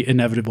for the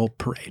inevitable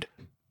parade.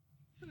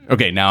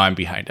 Okay, now I'm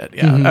behind it.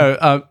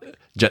 Yeah.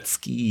 Jet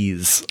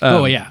skis.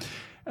 Yeah.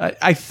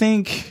 I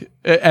think,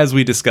 as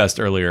we discussed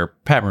earlier,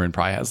 Pat Maroon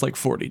probably has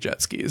 40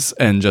 jet skis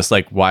and just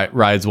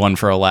rides one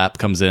for a lap,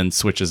 comes in,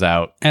 switches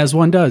out. As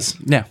one does.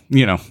 Yeah.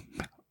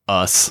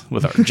 Us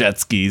with our jet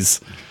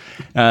skis.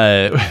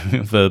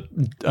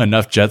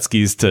 Enough jet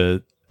skis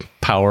to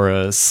power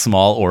a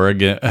small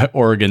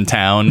Oregon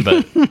town,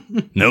 but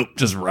nope,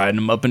 just riding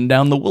them up and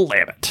down the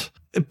Willamette.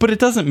 But it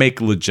doesn't make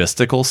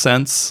logistical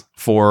sense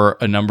for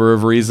a number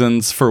of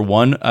reasons. For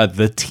one,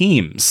 the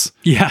teams.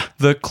 Yeah.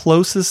 The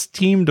closest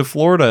team to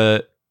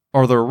Florida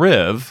are the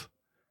Riv,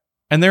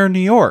 and they're in New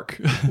York.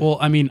 Well,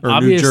 I mean,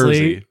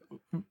 obviously,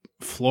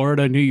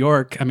 Florida, New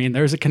York,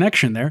 there's a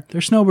connection there.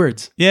 They're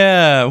snowbirds.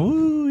 Yeah.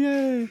 Woo,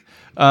 yay.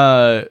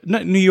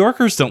 New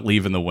Yorkers don't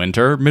leave in the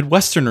winter.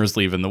 Midwesterners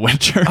leave in the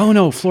winter. Oh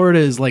no, Florida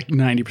is like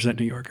 90%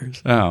 New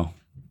Yorkers. Oh,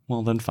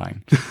 well then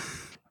fine.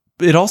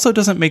 It also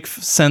doesn't make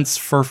sense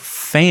for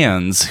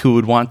fans who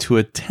would want to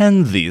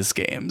attend these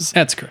games.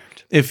 That's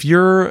correct. If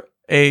you're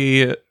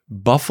a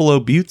Buffalo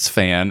Buttes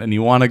fan and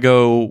you want to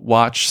go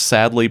watch,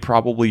 sadly,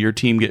 probably your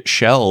team get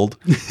shelled,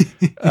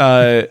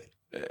 I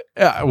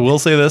will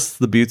say this.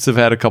 The Buttes have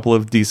had a couple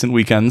of decent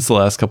weekends the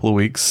last couple of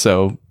weeks,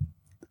 so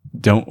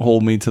don't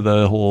hold me to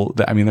the whole...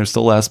 I mean, they're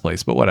still last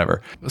place, but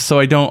whatever. So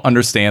I don't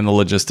understand the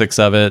logistics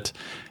of it.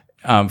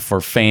 For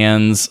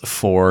fans,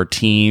 for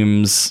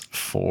teams,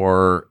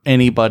 for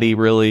anybody,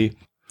 really.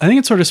 I think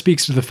it sort of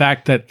speaks to the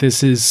fact that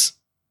this is,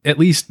 at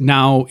least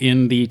now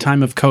in the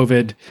time of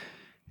COVID,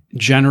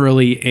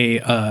 generally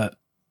a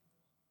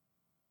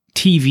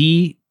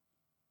TV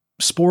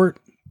sport.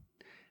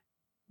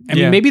 I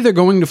mean, maybe they're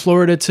going to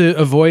Florida to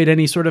avoid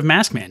any sort of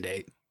mask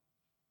mandate.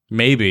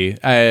 Maybe.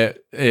 And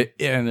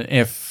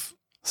if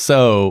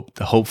so,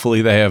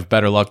 hopefully they have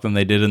better luck than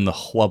they did in the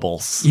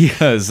Hubbles,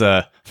 because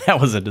that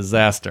was a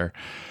disaster.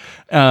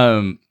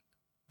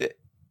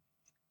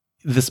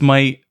 This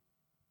might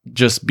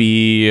just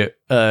be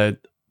a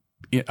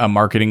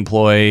marketing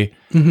ploy.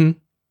 Mm-hmm.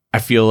 I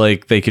feel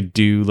like they could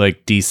do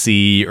like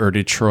DC or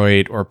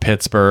Detroit or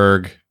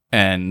Pittsburgh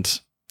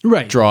and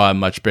draw a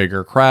much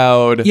bigger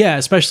crowd. Yeah,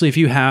 especially if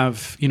you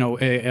have, you know,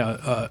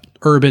 a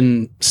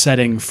urban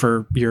setting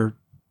for your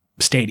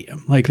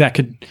stadium. Like that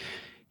could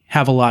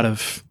have a lot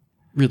of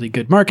really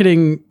good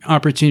marketing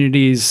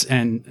opportunities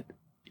and,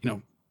 you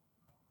know,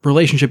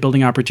 relationship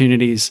building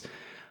opportunities.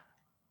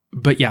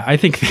 But yeah, I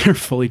think they're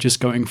fully just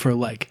going for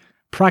like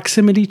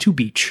proximity to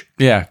beach.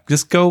 Yeah,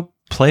 just go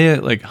play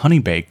it like Honey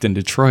Baked in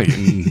Detroit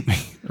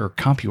or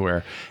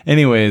CompuWare.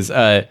 Anyways,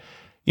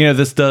 you know,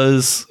 this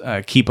does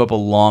keep up a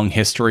long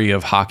history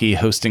of hockey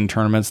hosting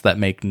tournaments that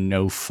make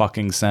no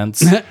fucking sense.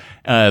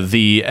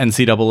 The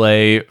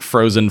NCAA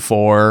Frozen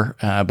Four,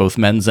 both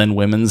men's and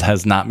women's,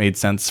 has not made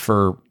sense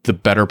for the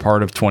better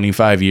part of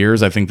 25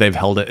 years. I think they've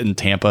held it in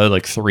Tampa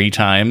like 3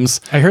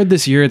 times. I heard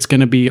this year it's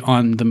going to be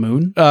on the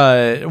moon.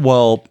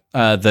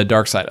 The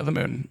dark side of the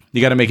moon.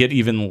 You got to make it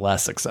even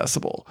less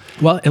accessible.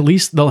 Well, at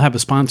least they'll have a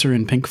sponsor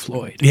in Pink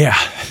Floyd. Yeah.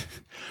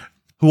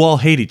 Who all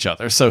hate each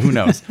other, so who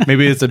knows?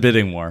 Maybe it's a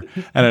bidding war.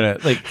 I don't know.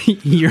 Like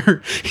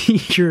your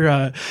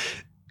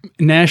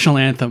national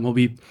anthem will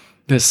be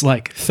this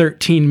like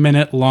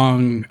 13-minute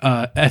long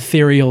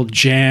ethereal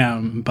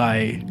jam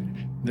by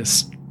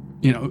this,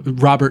 you know,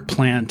 Robert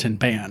Plant and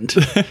band.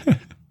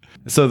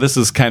 So this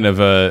is kind of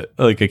a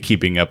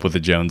keeping up with the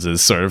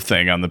Joneses sort of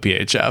thing on the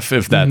PHF,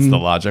 if that's the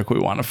logic we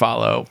want to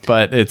follow.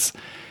 But it's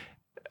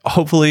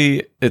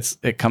hopefully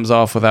it comes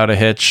off without a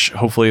hitch.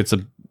 Hopefully it's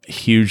a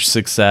huge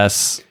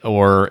success,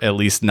 or at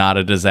least not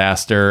a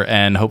disaster,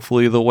 and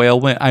hopefully the whale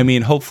win. I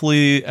mean,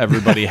 hopefully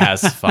everybody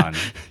has fun.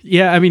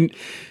 Yeah, I mean,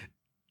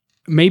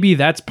 maybe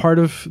that's part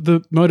of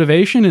the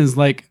motivation is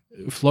like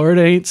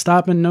Florida ain't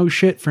stopping no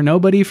shit for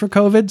nobody for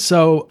COVID.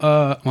 So,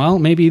 well,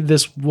 maybe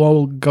this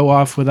will go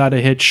off without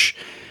a hitch,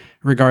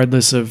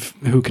 regardless of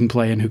who can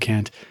play and who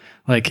can't.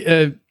 Like,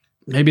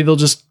 maybe they'll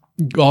just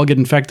all get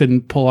infected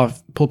and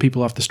pull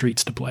people off the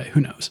streets to play.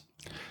 Who knows?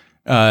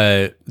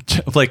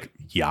 Like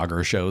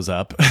Yager shows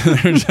up.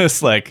 They're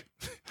just like,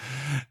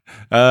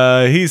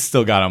 he's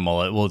still got a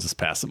mullet. We'll just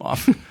pass him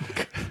off.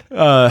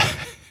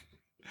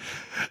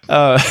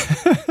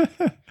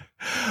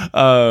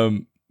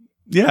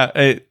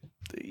 Yeah,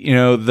 you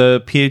know,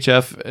 the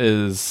PHF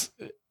is,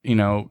 you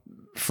know,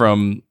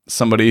 from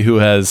somebody who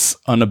has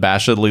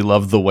unabashedly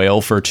loved the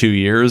whale for 2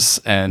 years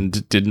and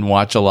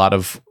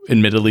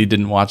admittedly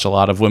didn't watch a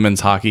lot of women's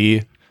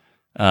hockey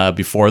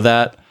before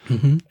that.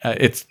 Mm-hmm.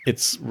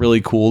 It's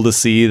really cool to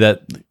see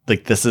that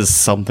like this is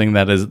something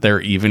that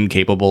they're even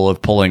capable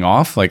of pulling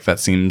off. Like that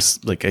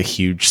seems like a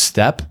huge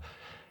step.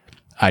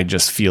 I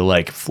just feel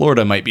like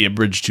Florida might be a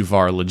bridge too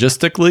far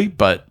logistically,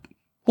 but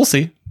we'll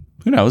see.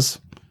 Who knows?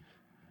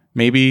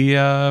 Maybe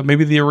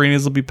the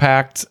arenas will be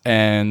packed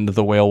and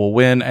the whale will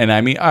win. And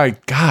I mean,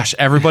 gosh,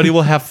 everybody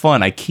will have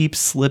fun. I keep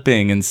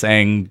slipping and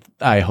saying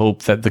I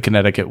hope that the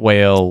Connecticut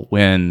Whale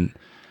win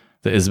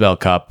the Isabel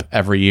Cup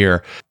every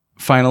year.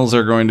 Finals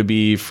are going to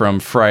be from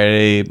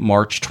Friday,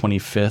 March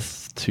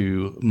 25th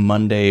to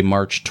Monday,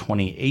 March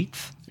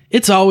 28th.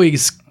 It's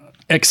always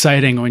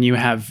exciting when you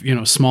have, you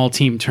know, small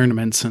team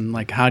tournaments and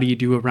like, how do you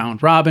do a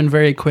round robin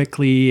very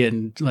quickly?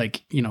 And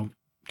like, you know,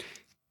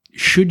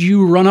 should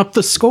you run up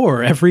the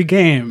score every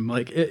game?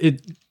 Like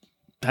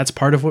that's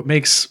part of what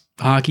makes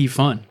hockey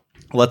fun.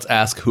 Let's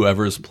ask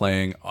whoever's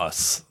playing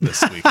us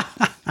this week.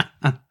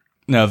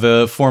 Now,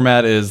 the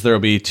format is there will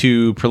be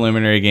 2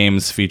 preliminary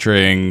games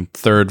featuring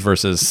 3rd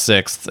versus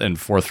 6th and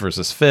 4th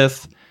versus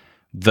 5th.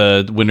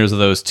 The winners of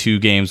those 2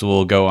 games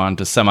will go on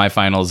to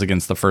semifinals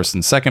against the 1st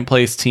and 2nd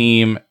place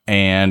team,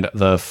 and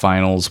the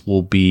finals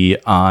will be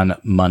on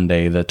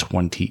Monday, the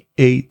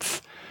 28th.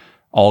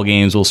 All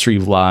games will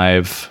stream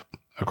live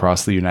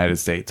across the United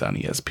States on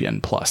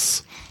ESPN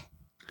Plus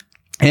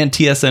and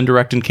TSN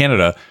Direct in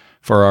Canada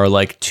for our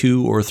like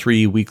 2 or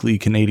 3 weekly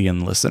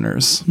Canadian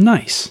listeners.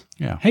 Nice.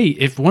 Yeah. Hey,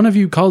 if one of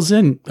you calls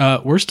in,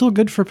 we're still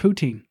good for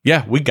poutine.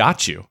 Yeah, we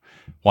got you.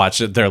 Watch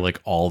it. They're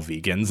like all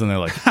vegans, and they're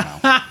like,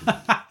 no.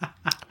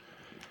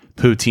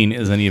 Poutine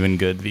isn't even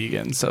good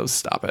vegan, so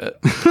stop it.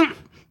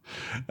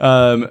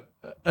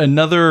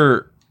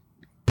 Another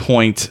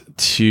point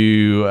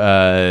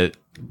to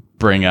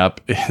bring up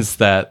is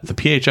that the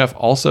PHF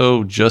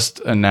also just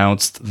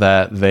announced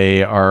that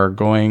they are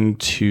going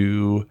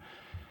to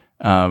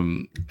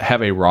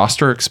have a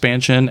roster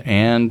expansion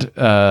and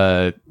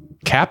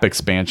cap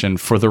expansion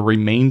for the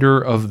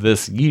remainder of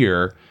this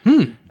year,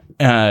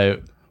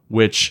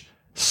 which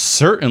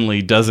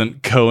certainly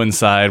doesn't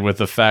coincide with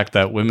the fact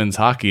that women's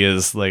hockey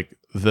is like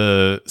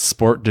the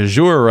sport du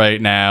jour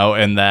right now,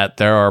 and that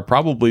there are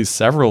probably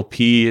several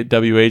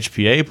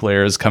PWHPA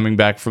players coming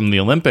back from the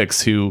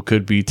Olympics who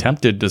could be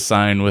tempted to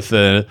sign with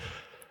the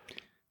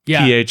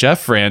PHF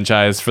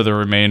franchise for the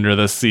remainder of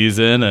the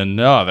season. And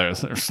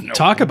there's no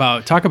talk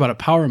about a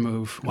power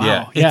move.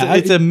 Wow.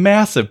 It's a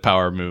massive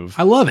power move.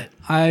 I love it.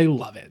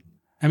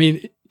 I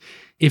mean,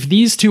 if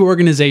these two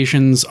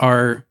organizations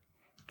are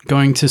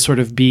going to sort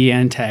of be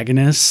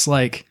antagonists,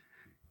 like,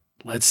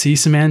 let's see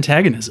some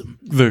antagonism.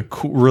 The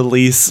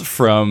release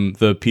from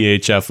the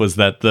PHF was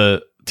that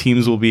the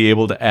teams will be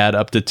able to add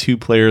up to 2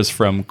 players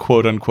from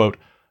quote unquote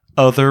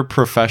other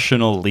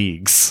professional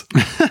leagues.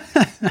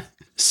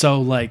 So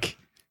like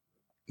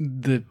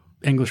the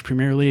English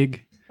Premier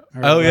League.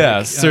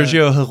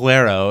 Sergio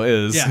Aguero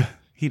is. Yeah.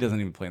 He doesn't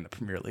even play in the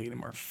Premier League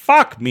anymore.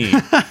 Fuck me.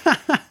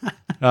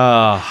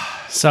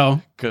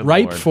 So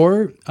ripe Lord.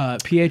 For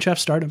PHF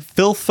stardom.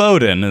 Phil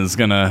Foden is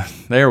gonna.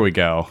 There we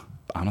go.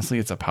 Honestly,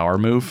 it's a power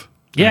move.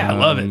 Yeah, I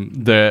love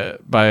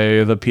it.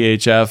 By the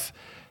PHF,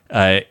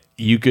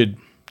 you could,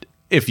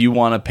 if you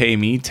want to pay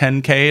me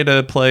 $10K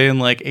to play in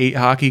like 8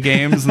 hockey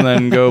games and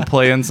then go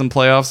play in some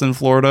playoffs in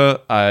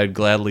Florida, I'd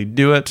gladly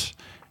do it.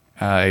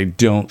 I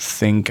don't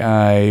think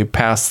I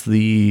pass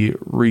the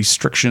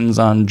restrictions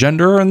on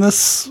gender in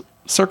this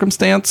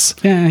circumstance.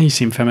 Yeah, you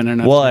seem feminine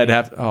enough. Well, I'd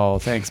have. Oh,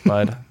 thanks,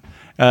 bud.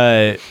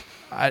 I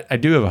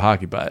do have a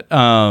hockey butt,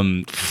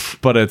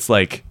 but it's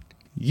like,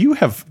 you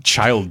have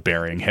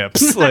childbearing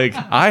hips. Like,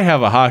 I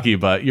have a hockey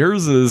butt.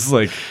 Yours is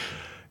like.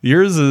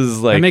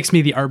 That makes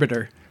me the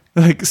arbiter.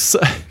 Like, so,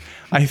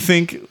 I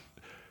think,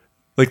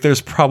 like,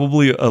 there's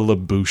probably a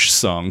LaBouche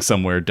song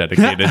somewhere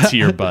dedicated to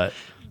your butt.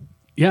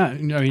 Yeah, I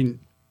mean,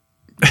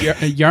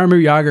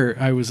 Jaromir Jagr,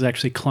 I was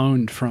actually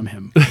cloned from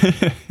him.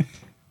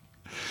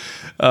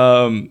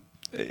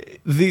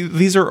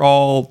 These are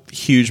all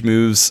huge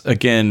moves.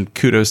 Again,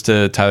 kudos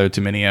to Tyler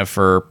Tumminia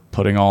for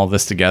putting all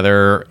this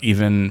together,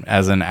 even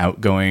as an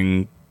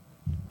outgoing.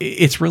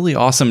 It's really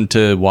awesome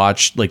to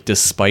watch, like,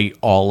 despite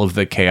all of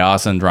the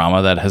chaos and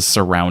drama that has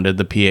surrounded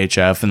the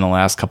PHF in the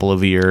last couple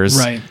of years.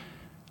 Right.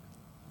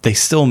 They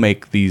still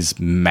make these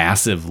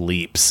massive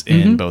leaps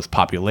in both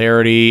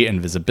popularity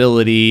and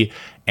visibility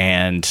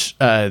and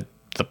the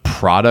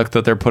product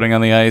that they're putting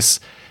on the ice.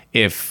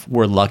 If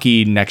we're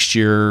lucky, next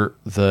year,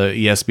 the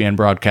ESPN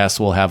broadcast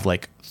will have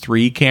like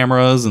 3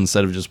 cameras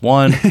instead of just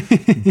 1.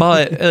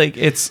 But like,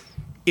 it's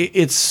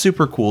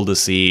super cool to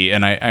see.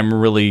 And I'm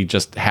really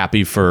just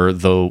happy for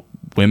the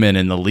women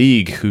in the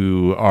league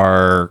who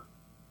are,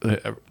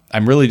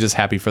 I'm really just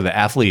happy for the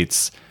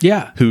athletes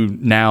who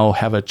now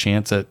have a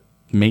chance at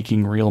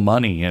making real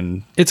money.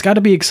 And it's got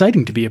to be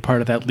exciting to be a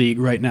part of that league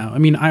right now. I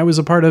mean, I was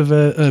a part of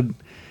a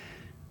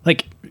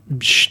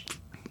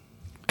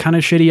kind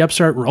of shitty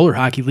upstart roller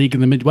hockey league in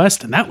the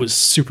Midwest, and that was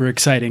super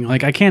exciting.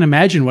 Like, I can't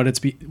imagine what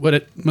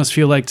it must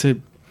feel like to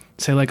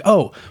say, like,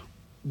 oh,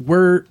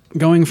 we're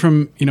going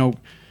from,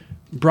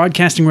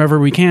 broadcasting wherever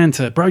we can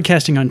to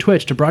broadcasting on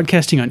Twitch to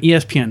broadcasting on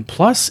ESPN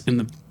Plus in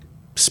the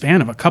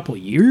span of a couple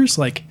of years.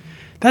 Like,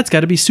 that's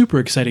got to be super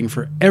exciting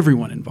for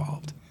everyone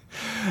involved.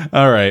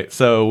 All right,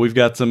 so we've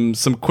got some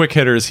quick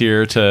hitters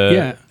here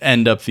to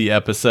end up the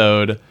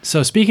episode.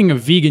 So speaking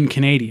of vegan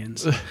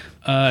Canadians,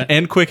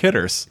 and quick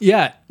hitters,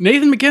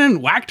 Nathan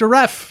MacKinnon whacked a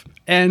ref,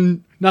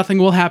 and nothing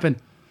will happen.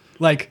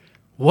 Like,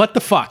 what the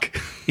fuck?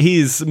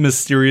 He's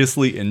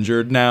mysteriously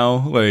injured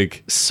now.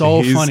 Like,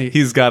 so funny.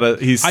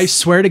 I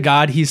swear to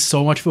God, he's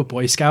so much of a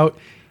Boy Scout.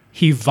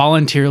 He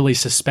voluntarily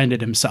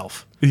suspended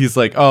himself. He's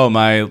like, oh,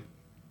 my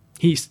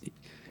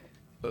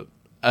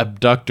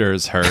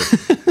abductor's hurt.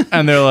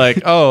 And they're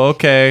like, oh,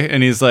 okay.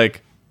 And he's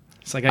like,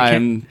 it's like,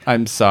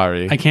 I'm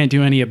sorry. I can't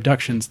do any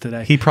abductions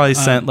today. He probably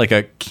sent like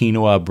a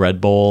quinoa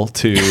bread bowl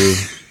to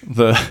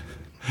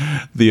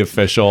the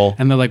official.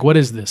 And they're like, what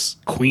is this?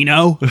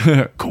 Quino?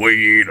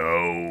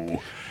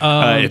 Quino.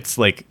 It's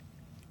like,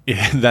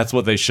 that's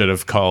what they should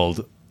have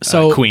called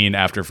Queen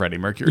after Freddie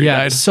Mercury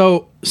died.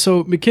 So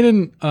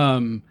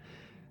MacKinnon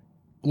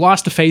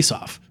lost a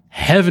face-off,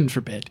 heaven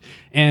forbid,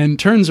 and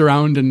turns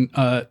around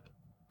and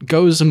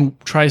goes and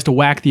tries to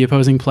whack the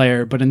opposing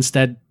player, but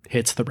instead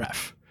hits the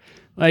ref.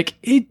 Like,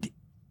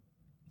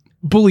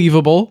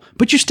 believable,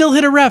 but you still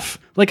hit a ref.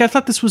 Like, I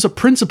thought this was a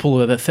principle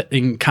of the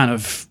thing kind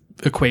of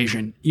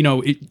equation.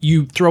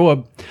 You throw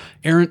a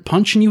errant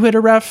punch and you hit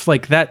a ref,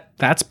 like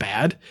that's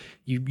bad.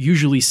 you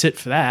usually sit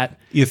for that.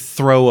 You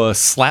throw a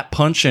slap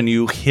punch and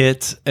you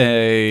hit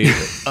a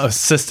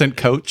assistant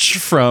coach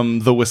from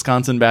the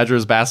Wisconsin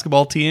Badgers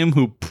basketball team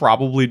who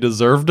probably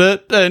deserved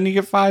it, and you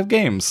get 5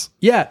 games.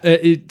 Yeah,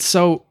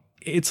 so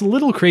it's a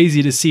little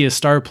crazy to see a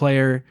star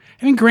player.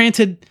 I mean,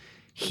 granted,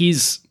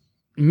 he's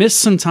missed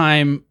some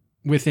time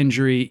with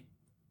injury,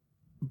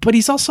 but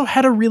he's also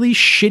had a really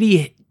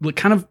shitty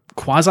kind of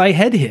quasi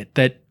head hit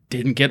that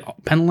didn't get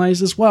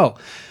penalized as well.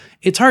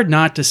 It's hard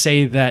not to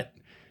say that,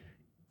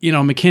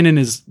 McKinnon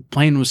is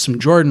playing with some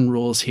Jordan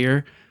rules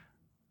here,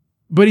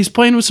 but he's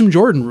playing with some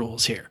Jordan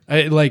rules here.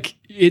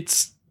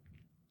 It's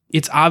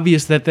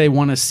obvious that they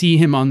want to see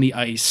him on the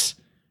ice.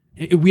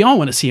 We all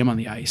want to see him on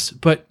the ice,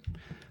 but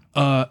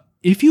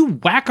if you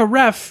whack a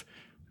ref,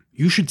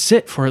 you should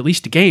sit for at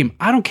least a game.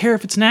 I don't care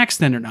if it's an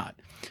accident or not.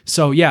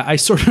 So yeah, I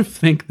sort of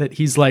think that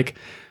he's like,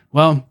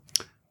 well,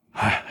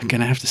 I'm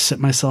going to have to sit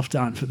myself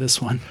down for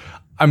this one.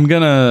 I'm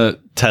going to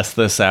test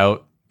this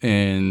out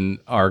in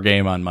our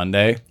game on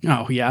Monday.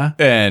 Oh, yeah?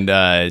 And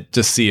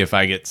just see if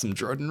I get some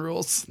Jordan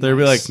rules. They'll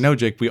be like, no,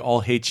 Jake, we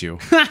all hate you.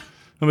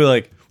 I'll be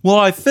like, well,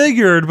 I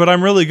figured, but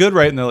I'm really good,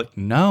 right? And they're like,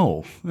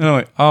 no. And I'm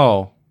like,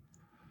 oh.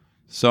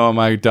 So am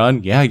I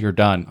done? Yeah, you're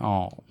done.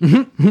 Oh.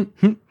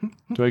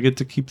 Do I get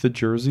to keep the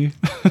jersey?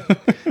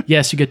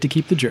 Yes, you get to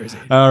keep the jersey.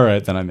 All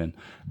right, then I'm in.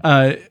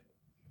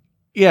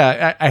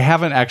 Yeah, I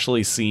haven't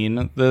actually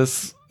seen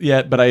this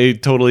yet, but I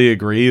totally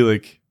agree.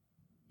 Like,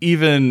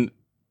 even...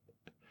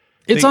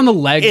 It's on the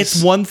legs.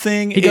 It's one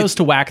thing. He goes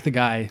to whack the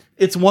guy.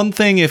 It's one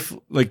thing if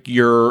like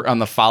you're on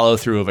the follow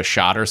through of a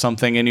shot or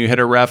something and you hit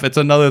a ref. It's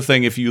another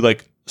thing if you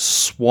like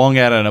swung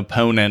at an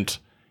opponent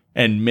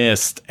and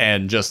missed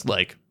and just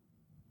like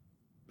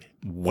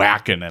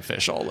whack an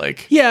official.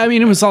 Like, yeah, I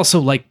mean, it was also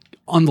like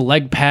on the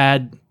leg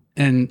pad,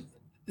 and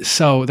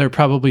so they're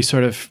probably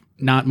sort of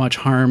not much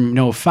harm,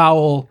 no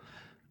foul,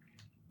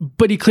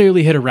 but he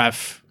clearly hit a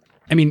ref.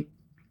 I mean,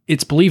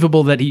 it's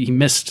believable that he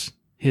missed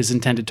his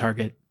intended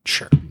target.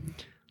 Sure.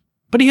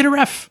 But he hit a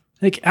ref.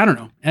 Like, I don't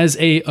know. As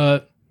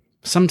a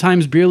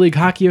sometimes beer league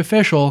hockey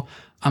official,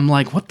 I'm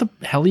like, what the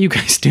hell are you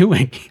guys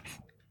doing?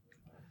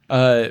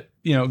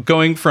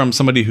 Going from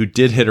somebody who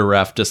did hit a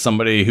ref to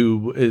somebody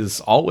who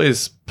is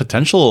always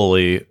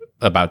potentially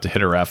about to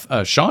hit a ref,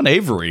 Sean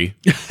Avery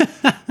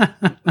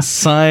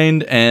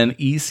signed an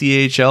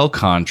ECHL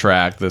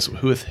contract.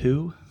 With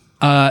who?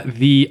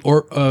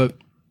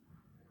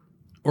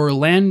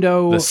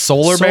 Orlando the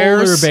Solar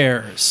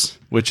Bears,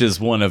 which is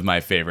one of my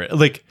favorite.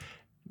 Like,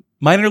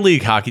 minor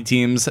league hockey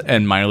teams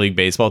and minor league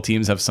baseball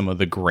teams have some of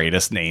the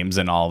greatest names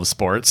in all of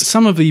sports.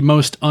 Some of the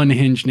most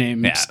unhinged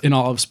names in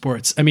all of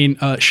sports. I mean,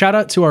 shout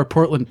out to our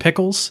Portland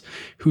Pickles,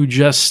 who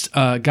just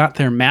got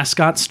their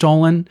mascot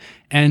stolen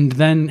and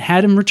then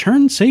had him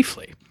returned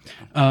safely.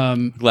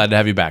 Glad to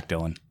have you back,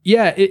 Dylan.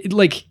 Yeah,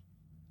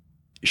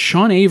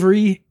 Sean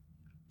Avery,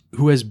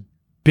 who has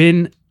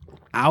been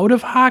out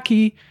of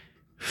hockey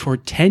for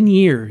 10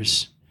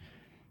 years,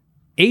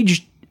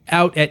 aged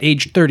out at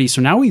age 30,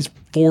 so now he's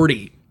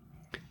 40,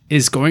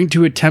 is going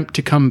to attempt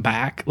to come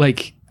back.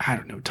 Like, I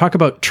don't know, talk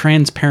about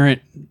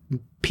transparent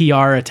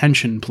PR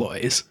attention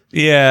ploys.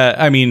 Yeah,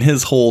 I mean,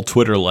 his whole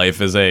Twitter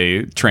life is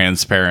a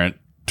transparent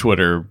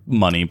Twitter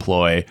money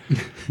ploy.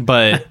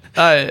 But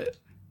I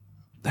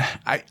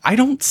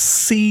don't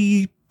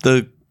see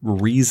the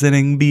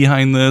reasoning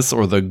behind this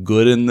or the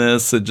good in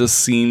this. It just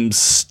seems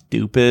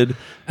stupid.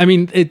 I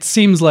mean, it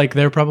seems like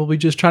they're probably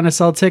just trying to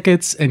sell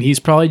tickets, and he's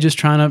probably just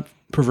trying to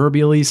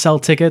proverbially sell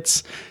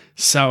tickets.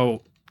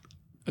 So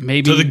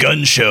maybe to the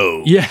gun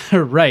show. Yeah,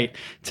 right.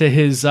 To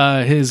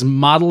his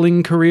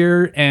modeling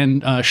career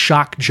and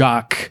shock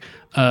jock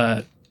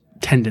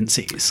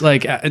tendencies.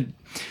 Like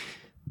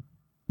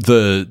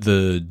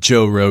the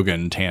Joe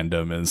Rogan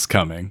tandem is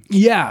coming.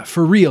 Yeah,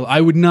 for real.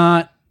 I would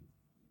not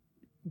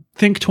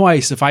think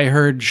twice if I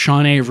heard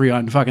Sean Avery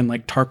on fucking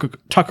like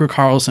Tucker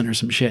Carlson or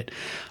some shit.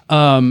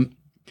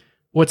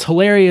 What's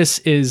hilarious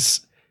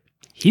is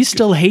he's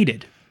still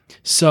hated.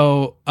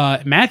 So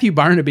Matthew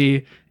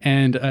Barnaby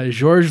and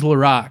Georges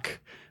Larac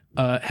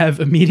have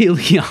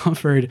immediately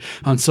offered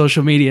on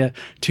social media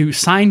to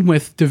sign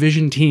with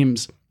division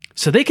teams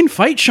so they can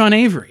fight Sean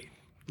Avery.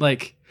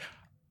 Like,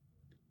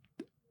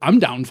 I'm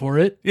down for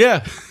it.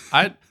 Yeah,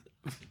 I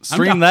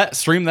stream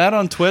that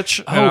on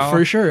Twitch. Oh,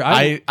 for sure.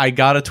 I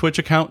got a Twitch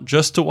account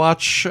just to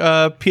watch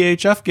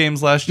PHF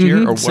games last year,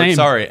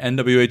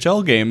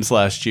 NWHL games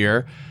last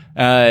year.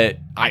 I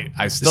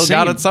still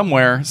got it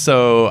somewhere,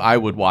 so I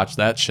would watch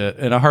that shit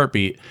in a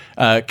heartbeat.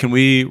 Can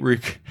we,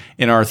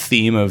 in our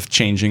theme of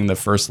changing the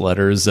first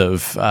letters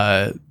of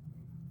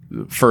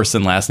first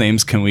and last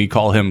names, can we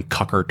call him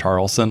Cucker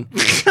Tarlson?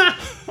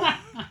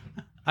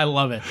 I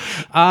love it.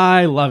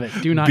 I love it.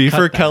 Do not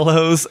Beaver cut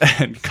Kellos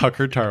and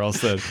Cucker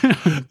Tarlson.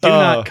 Do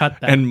not cut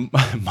that. And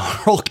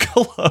Marl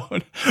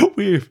Cologne.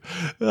 We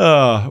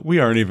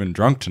aren't even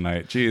drunk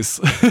tonight. Jeez.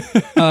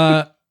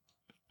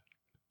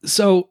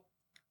 So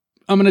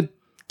I'm going to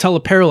tell a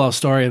parallel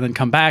story and then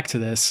come back to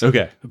this.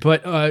 Okay.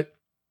 But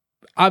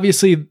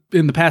obviously,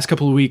 in the past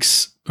couple of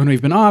weeks when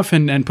we've been off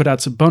and put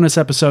out some bonus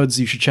episodes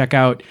you should check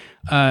out,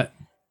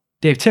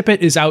 Dave Tippett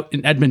is out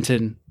in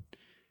Edmonton,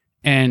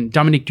 and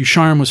Dominique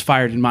Ducharme was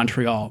fired in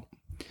Montreal,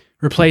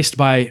 replaced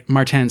by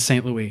Martin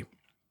St. Louis.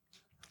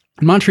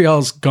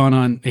 Montreal's gone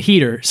on a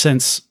heater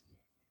since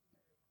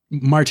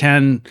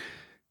Martin,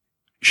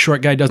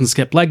 short guy doesn't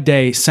skip leg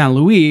day, St.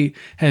 Louis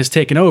has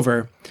taken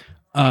over,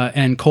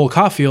 and Cole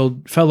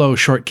Caulfield, fellow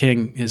short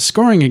king, is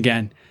scoring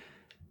again.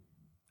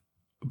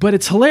 But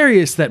it's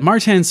hilarious that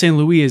Martin St.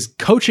 Louis is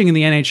coaching in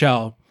the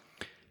NHL,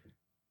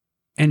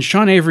 and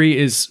Sean Avery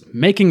is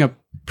making a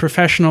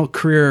professional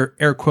career,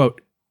 air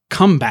quote,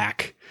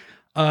 comeback,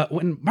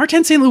 when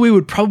Martin St. Louis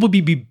would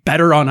probably be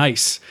better on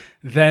ice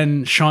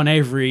than Sean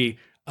Avery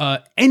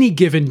any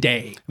given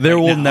day. That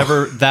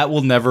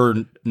will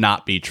never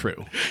not be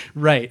true.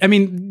 Right. I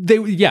mean,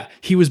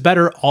 he was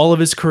better all of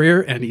his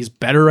career, and he's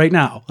better right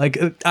now. Like,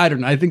 I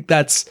don't know. I think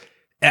that's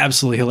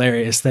absolutely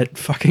hilarious that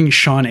fucking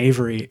Sean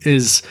Avery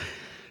is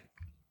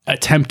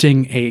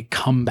attempting a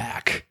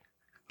comeback.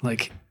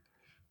 Like,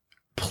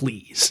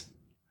 please.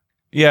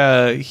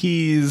 Yeah,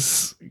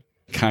 he's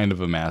kind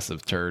of a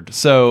massive turd.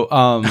 So,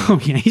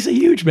 oh yeah, he's a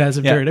huge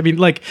massive turd. I mean,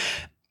 like,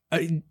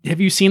 have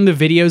you seen the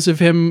videos of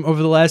him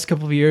over the last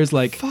couple of years?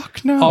 Like,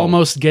 fuck no.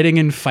 Almost getting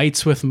in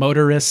fights with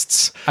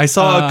motorists. I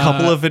saw a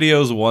couple of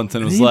videos once,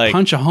 and it was like,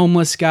 punch a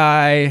homeless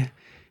guy.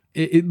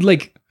 He'd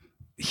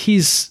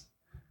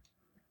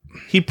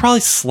probably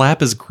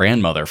slap his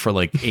grandmother for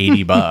like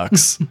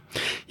 $80.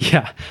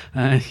 Yeah,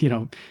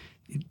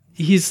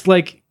 he's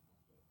like.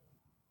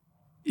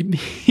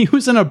 He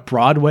was in a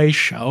Broadway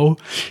show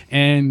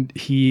and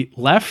he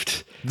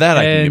left. That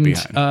I can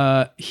get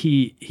behind.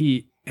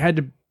 He had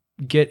to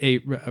get a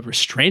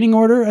restraining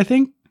order, I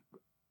think.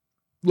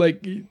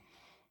 Like,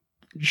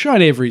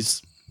 Sean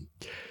Avery's,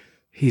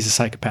 he's a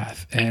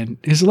psychopath and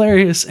he's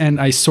hilarious.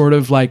 And I sort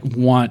of like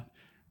want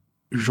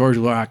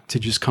Georges Larac to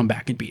just come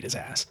back and beat his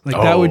ass. Like,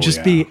 that would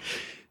just be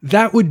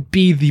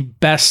the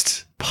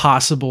best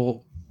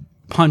possible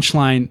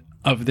punchline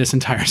of this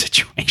entire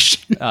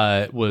situation.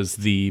 Was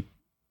the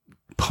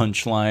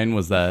punchline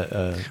was that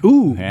thank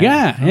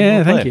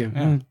you.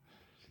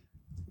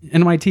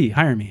 NYT,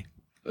 hire me.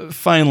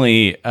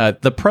 Finally,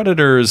 the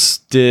Predators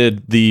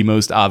did the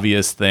most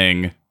obvious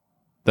thing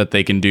that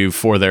they can do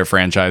for their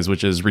franchise,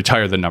 which is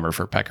retire the number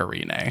for Pekka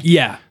Rinne.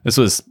 Yeah, this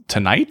was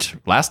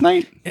last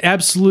night.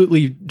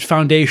 Absolutely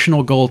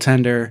foundational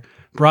goaltender,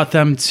 brought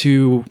them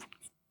to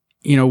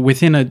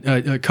within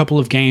a couple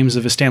of games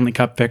of a Stanley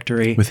Cup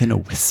victory, within a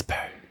whisper.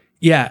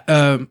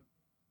 Yeah,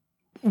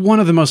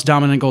 one of the most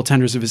dominant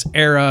goaltenders of his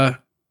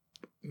era,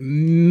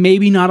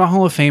 maybe not a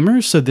Hall of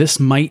Famer, so this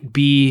might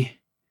be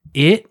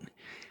it.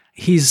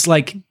 He's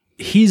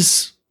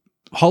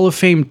Hall of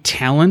Fame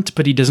talent,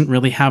 but he doesn't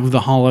really have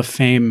the Hall of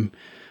Fame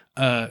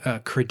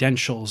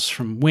credentials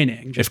from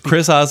winning. If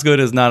Chris Osgood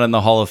is not in the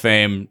Hall of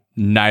Fame,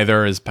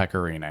 neither is Pekka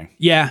Rinne.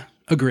 Yeah,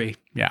 agree.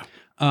 Yeah.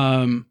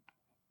 Pekka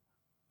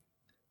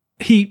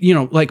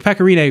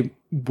Rinne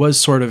was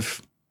sort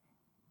of,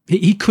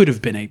 he could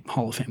have been a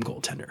Hall of Fame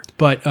goaltender,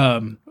 but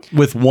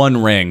with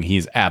one ring,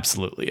 he's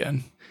absolutely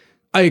in.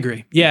 I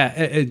agree.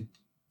 Yeah,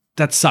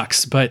 that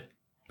sucks, but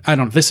I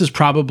don't know. This is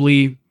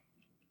probably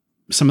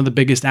some of the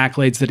biggest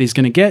accolades that he's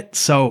going to get.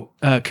 So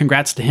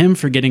congrats to him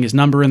for getting his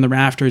number in the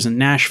rafters in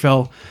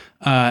Nashville.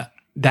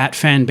 That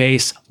fan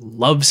base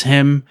loves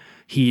him.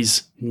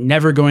 He's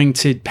never going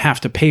to have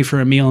to pay for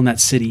a meal in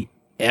that city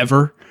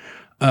ever.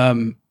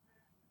 And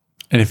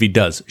if he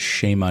does,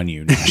 shame on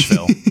you,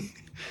 Nashville.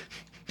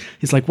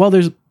 He's like, well,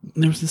 there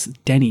was this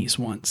Denny's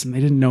once, and they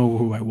didn't know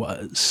who I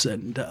was.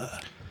 And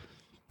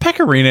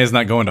Pekka Rinne is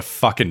not going to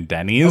fucking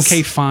Denny's.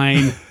 Okay,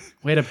 fine.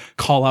 Way to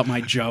call out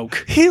my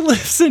joke. He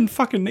lives in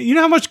fucking... You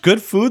know how much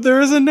good food there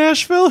is in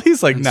Nashville?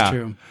 He's like, That's nah.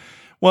 True.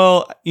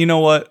 Well, you know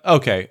what?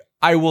 Okay,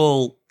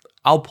 I'll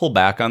pull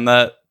back on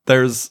that.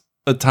 There's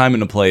a time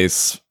and a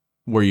place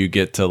where you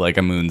get to like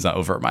a moon's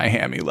over my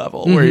hammy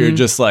level, where you're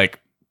just like...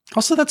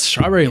 Also, that's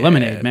strawberry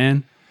lemonade,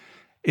 man.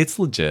 It's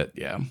legit,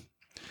 yeah.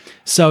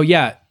 So,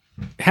 yeah.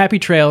 Happy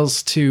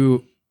trails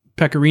to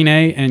Pekka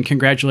Rinne, and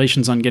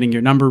congratulations on getting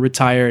your number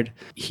retired.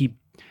 He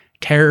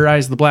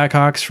terrorized the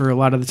Blackhawks for a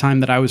lot of the time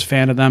that I was a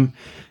fan of them,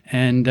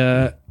 and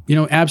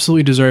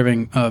absolutely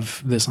deserving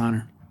of this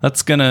honor.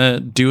 That's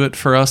gonna do it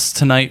for us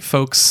tonight,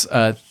 folks.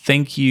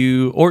 Thank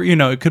you, or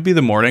it could be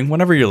the morning,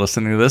 whenever you're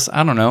listening to this.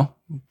 I don't know.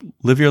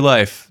 Live your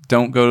life.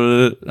 Don't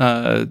go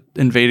to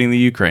invading the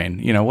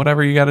Ukraine.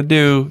 Whatever you got to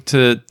do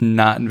to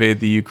not invade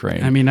the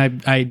Ukraine. I mean,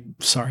 I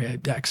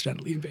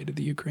accidentally invaded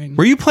the Ukraine.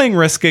 Were you playing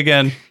Risk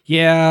again?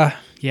 Yeah.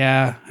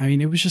 I mean,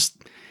 it was just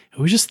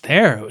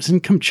there. It was in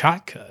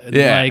Kamchatka.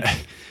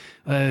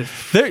 And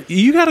there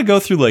you got to go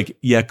through like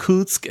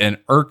Yakutsk and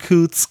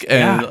Irkutsk,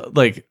 and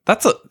like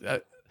that's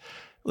a.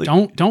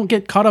 Don't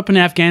get caught up in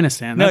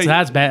Afghanistan.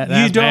 That's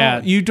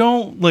bad. You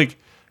don't like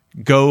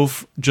go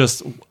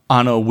just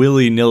on a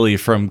willy-nilly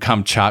from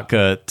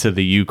Kamchatka to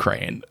the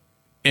Ukraine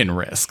in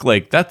Risk.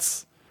 Like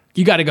that's...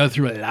 You got to go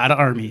through a lot of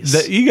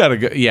armies. You got to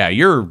go... Yeah,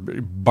 you're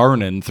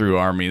burning through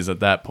armies at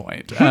that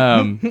point.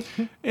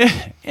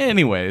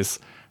 Anyways,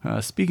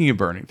 speaking of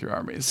burning through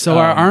armies... So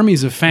our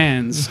armies of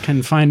fans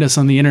can find us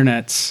on the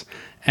internets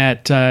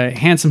at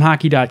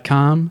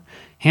handsomehockey.com,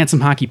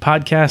 Handsome Hockey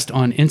Podcast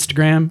on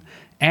Instagram,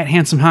 at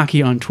Handsome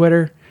Hockey on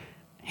Twitter,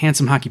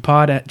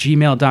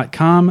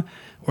 handsomehockeypod@gmail.com,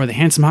 or the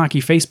Handsome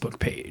Hockey Facebook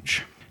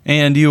page.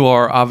 And you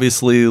are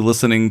obviously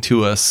listening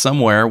to us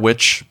somewhere,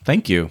 which,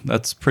 thank you.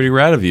 That's pretty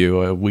rad of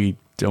you. We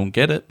don't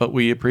get it, but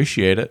we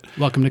appreciate it.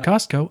 Welcome to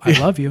Costco. I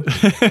love you.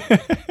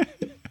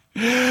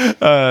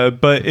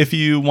 But if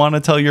you want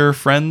to tell your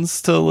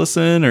friends to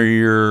listen, or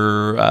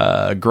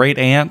your great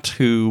aunt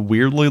who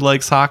weirdly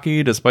likes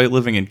hockey despite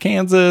living in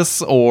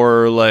Kansas,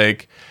 or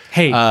like,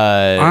 Hey,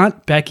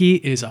 Aunt Becky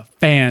is a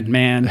fan,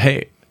 man.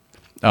 hey,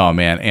 oh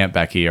man, Aunt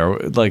Becky, or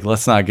like,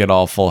 let's not get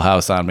all Full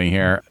House on me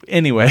here.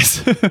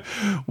 Anyways,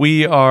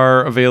 we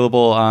are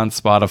available on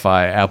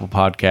Spotify, Apple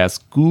Podcasts,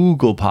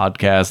 Google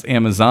Podcasts,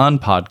 Amazon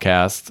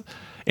Podcasts.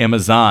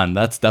 Amazon,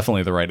 that's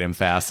definitely the right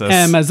emphasis.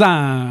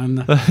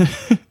 Amazon.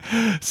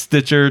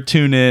 Stitcher,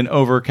 TuneIn,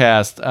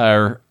 Overcast.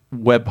 Our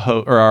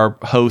our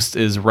host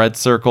is Red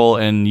Circle,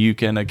 and you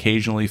can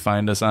occasionally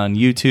find us on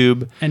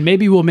YouTube. And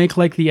maybe we'll make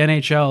like the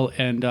NHL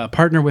and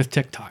partner with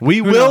TikTok. We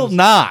Who will knows?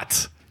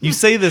 not. You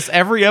say this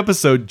every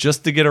episode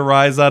just to get a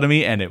rise out of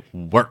me, and it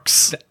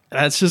works.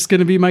 That's just going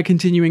to be my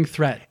continuing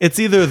threat. It's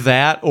either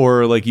that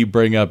or like you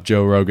bring up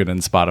Joe Rogan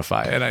and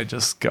Spotify, and I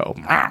just go,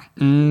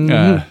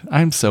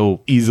 I'm so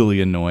easily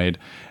annoyed.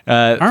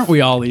 Aren't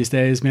we all these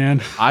days,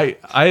 man? I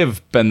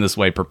have been this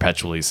way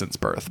perpetually since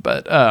birth,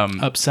 but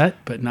Upset,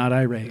 but not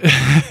irate.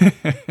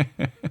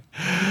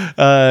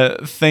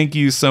 thank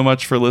you so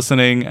much for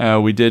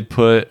listening. We did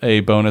put a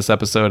bonus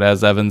episode,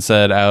 as Evan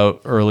said,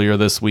 out earlier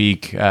this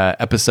week,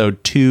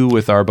 episode 2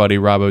 with our buddy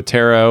Rob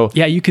Otero.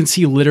 Yeah, you can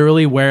see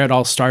literally where it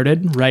all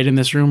started right in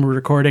this room we're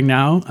recording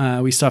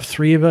now. We stuffed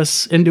 3 of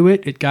us into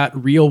it. It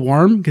got real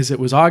warm because it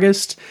was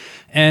August.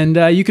 And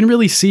you can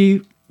really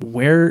see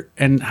where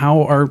and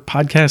how our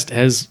podcast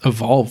has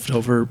evolved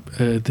over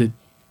the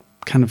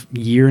kind of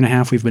year and a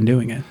half we've been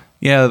doing it.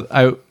 Yeah,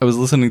 I was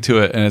listening to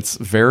it, and it's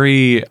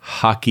very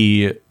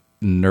hockey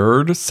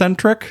nerd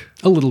centric.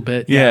 A little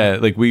bit. Yeah,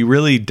 like we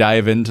really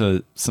dive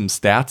into some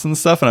stats and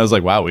stuff, and I was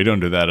like, wow, we don't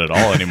do that at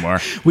all anymore.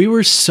 We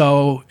were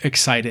so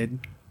excited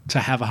to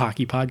have a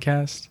hockey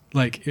podcast.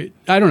 Like,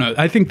 I don't know.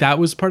 I think that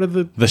was part of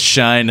the... The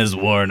shine is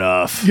worn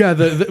off. Yeah,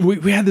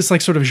 we had this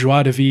like sort of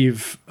joie de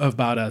vivre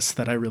about us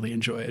that I really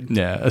enjoyed.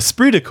 Yeah,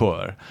 esprit de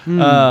corps.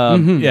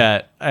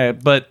 Yeah,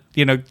 but,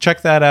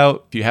 check that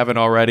out if you haven't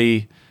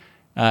already.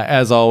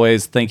 As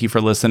always, thank you for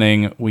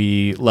listening.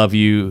 We love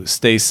you.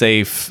 Stay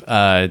safe.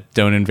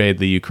 Don't invade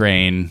the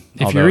Ukraine.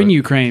 If you're in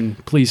Ukraine,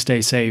 please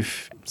stay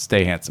safe.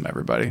 Stay handsome,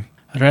 everybody.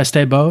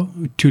 Restez beau,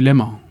 tout le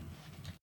monde.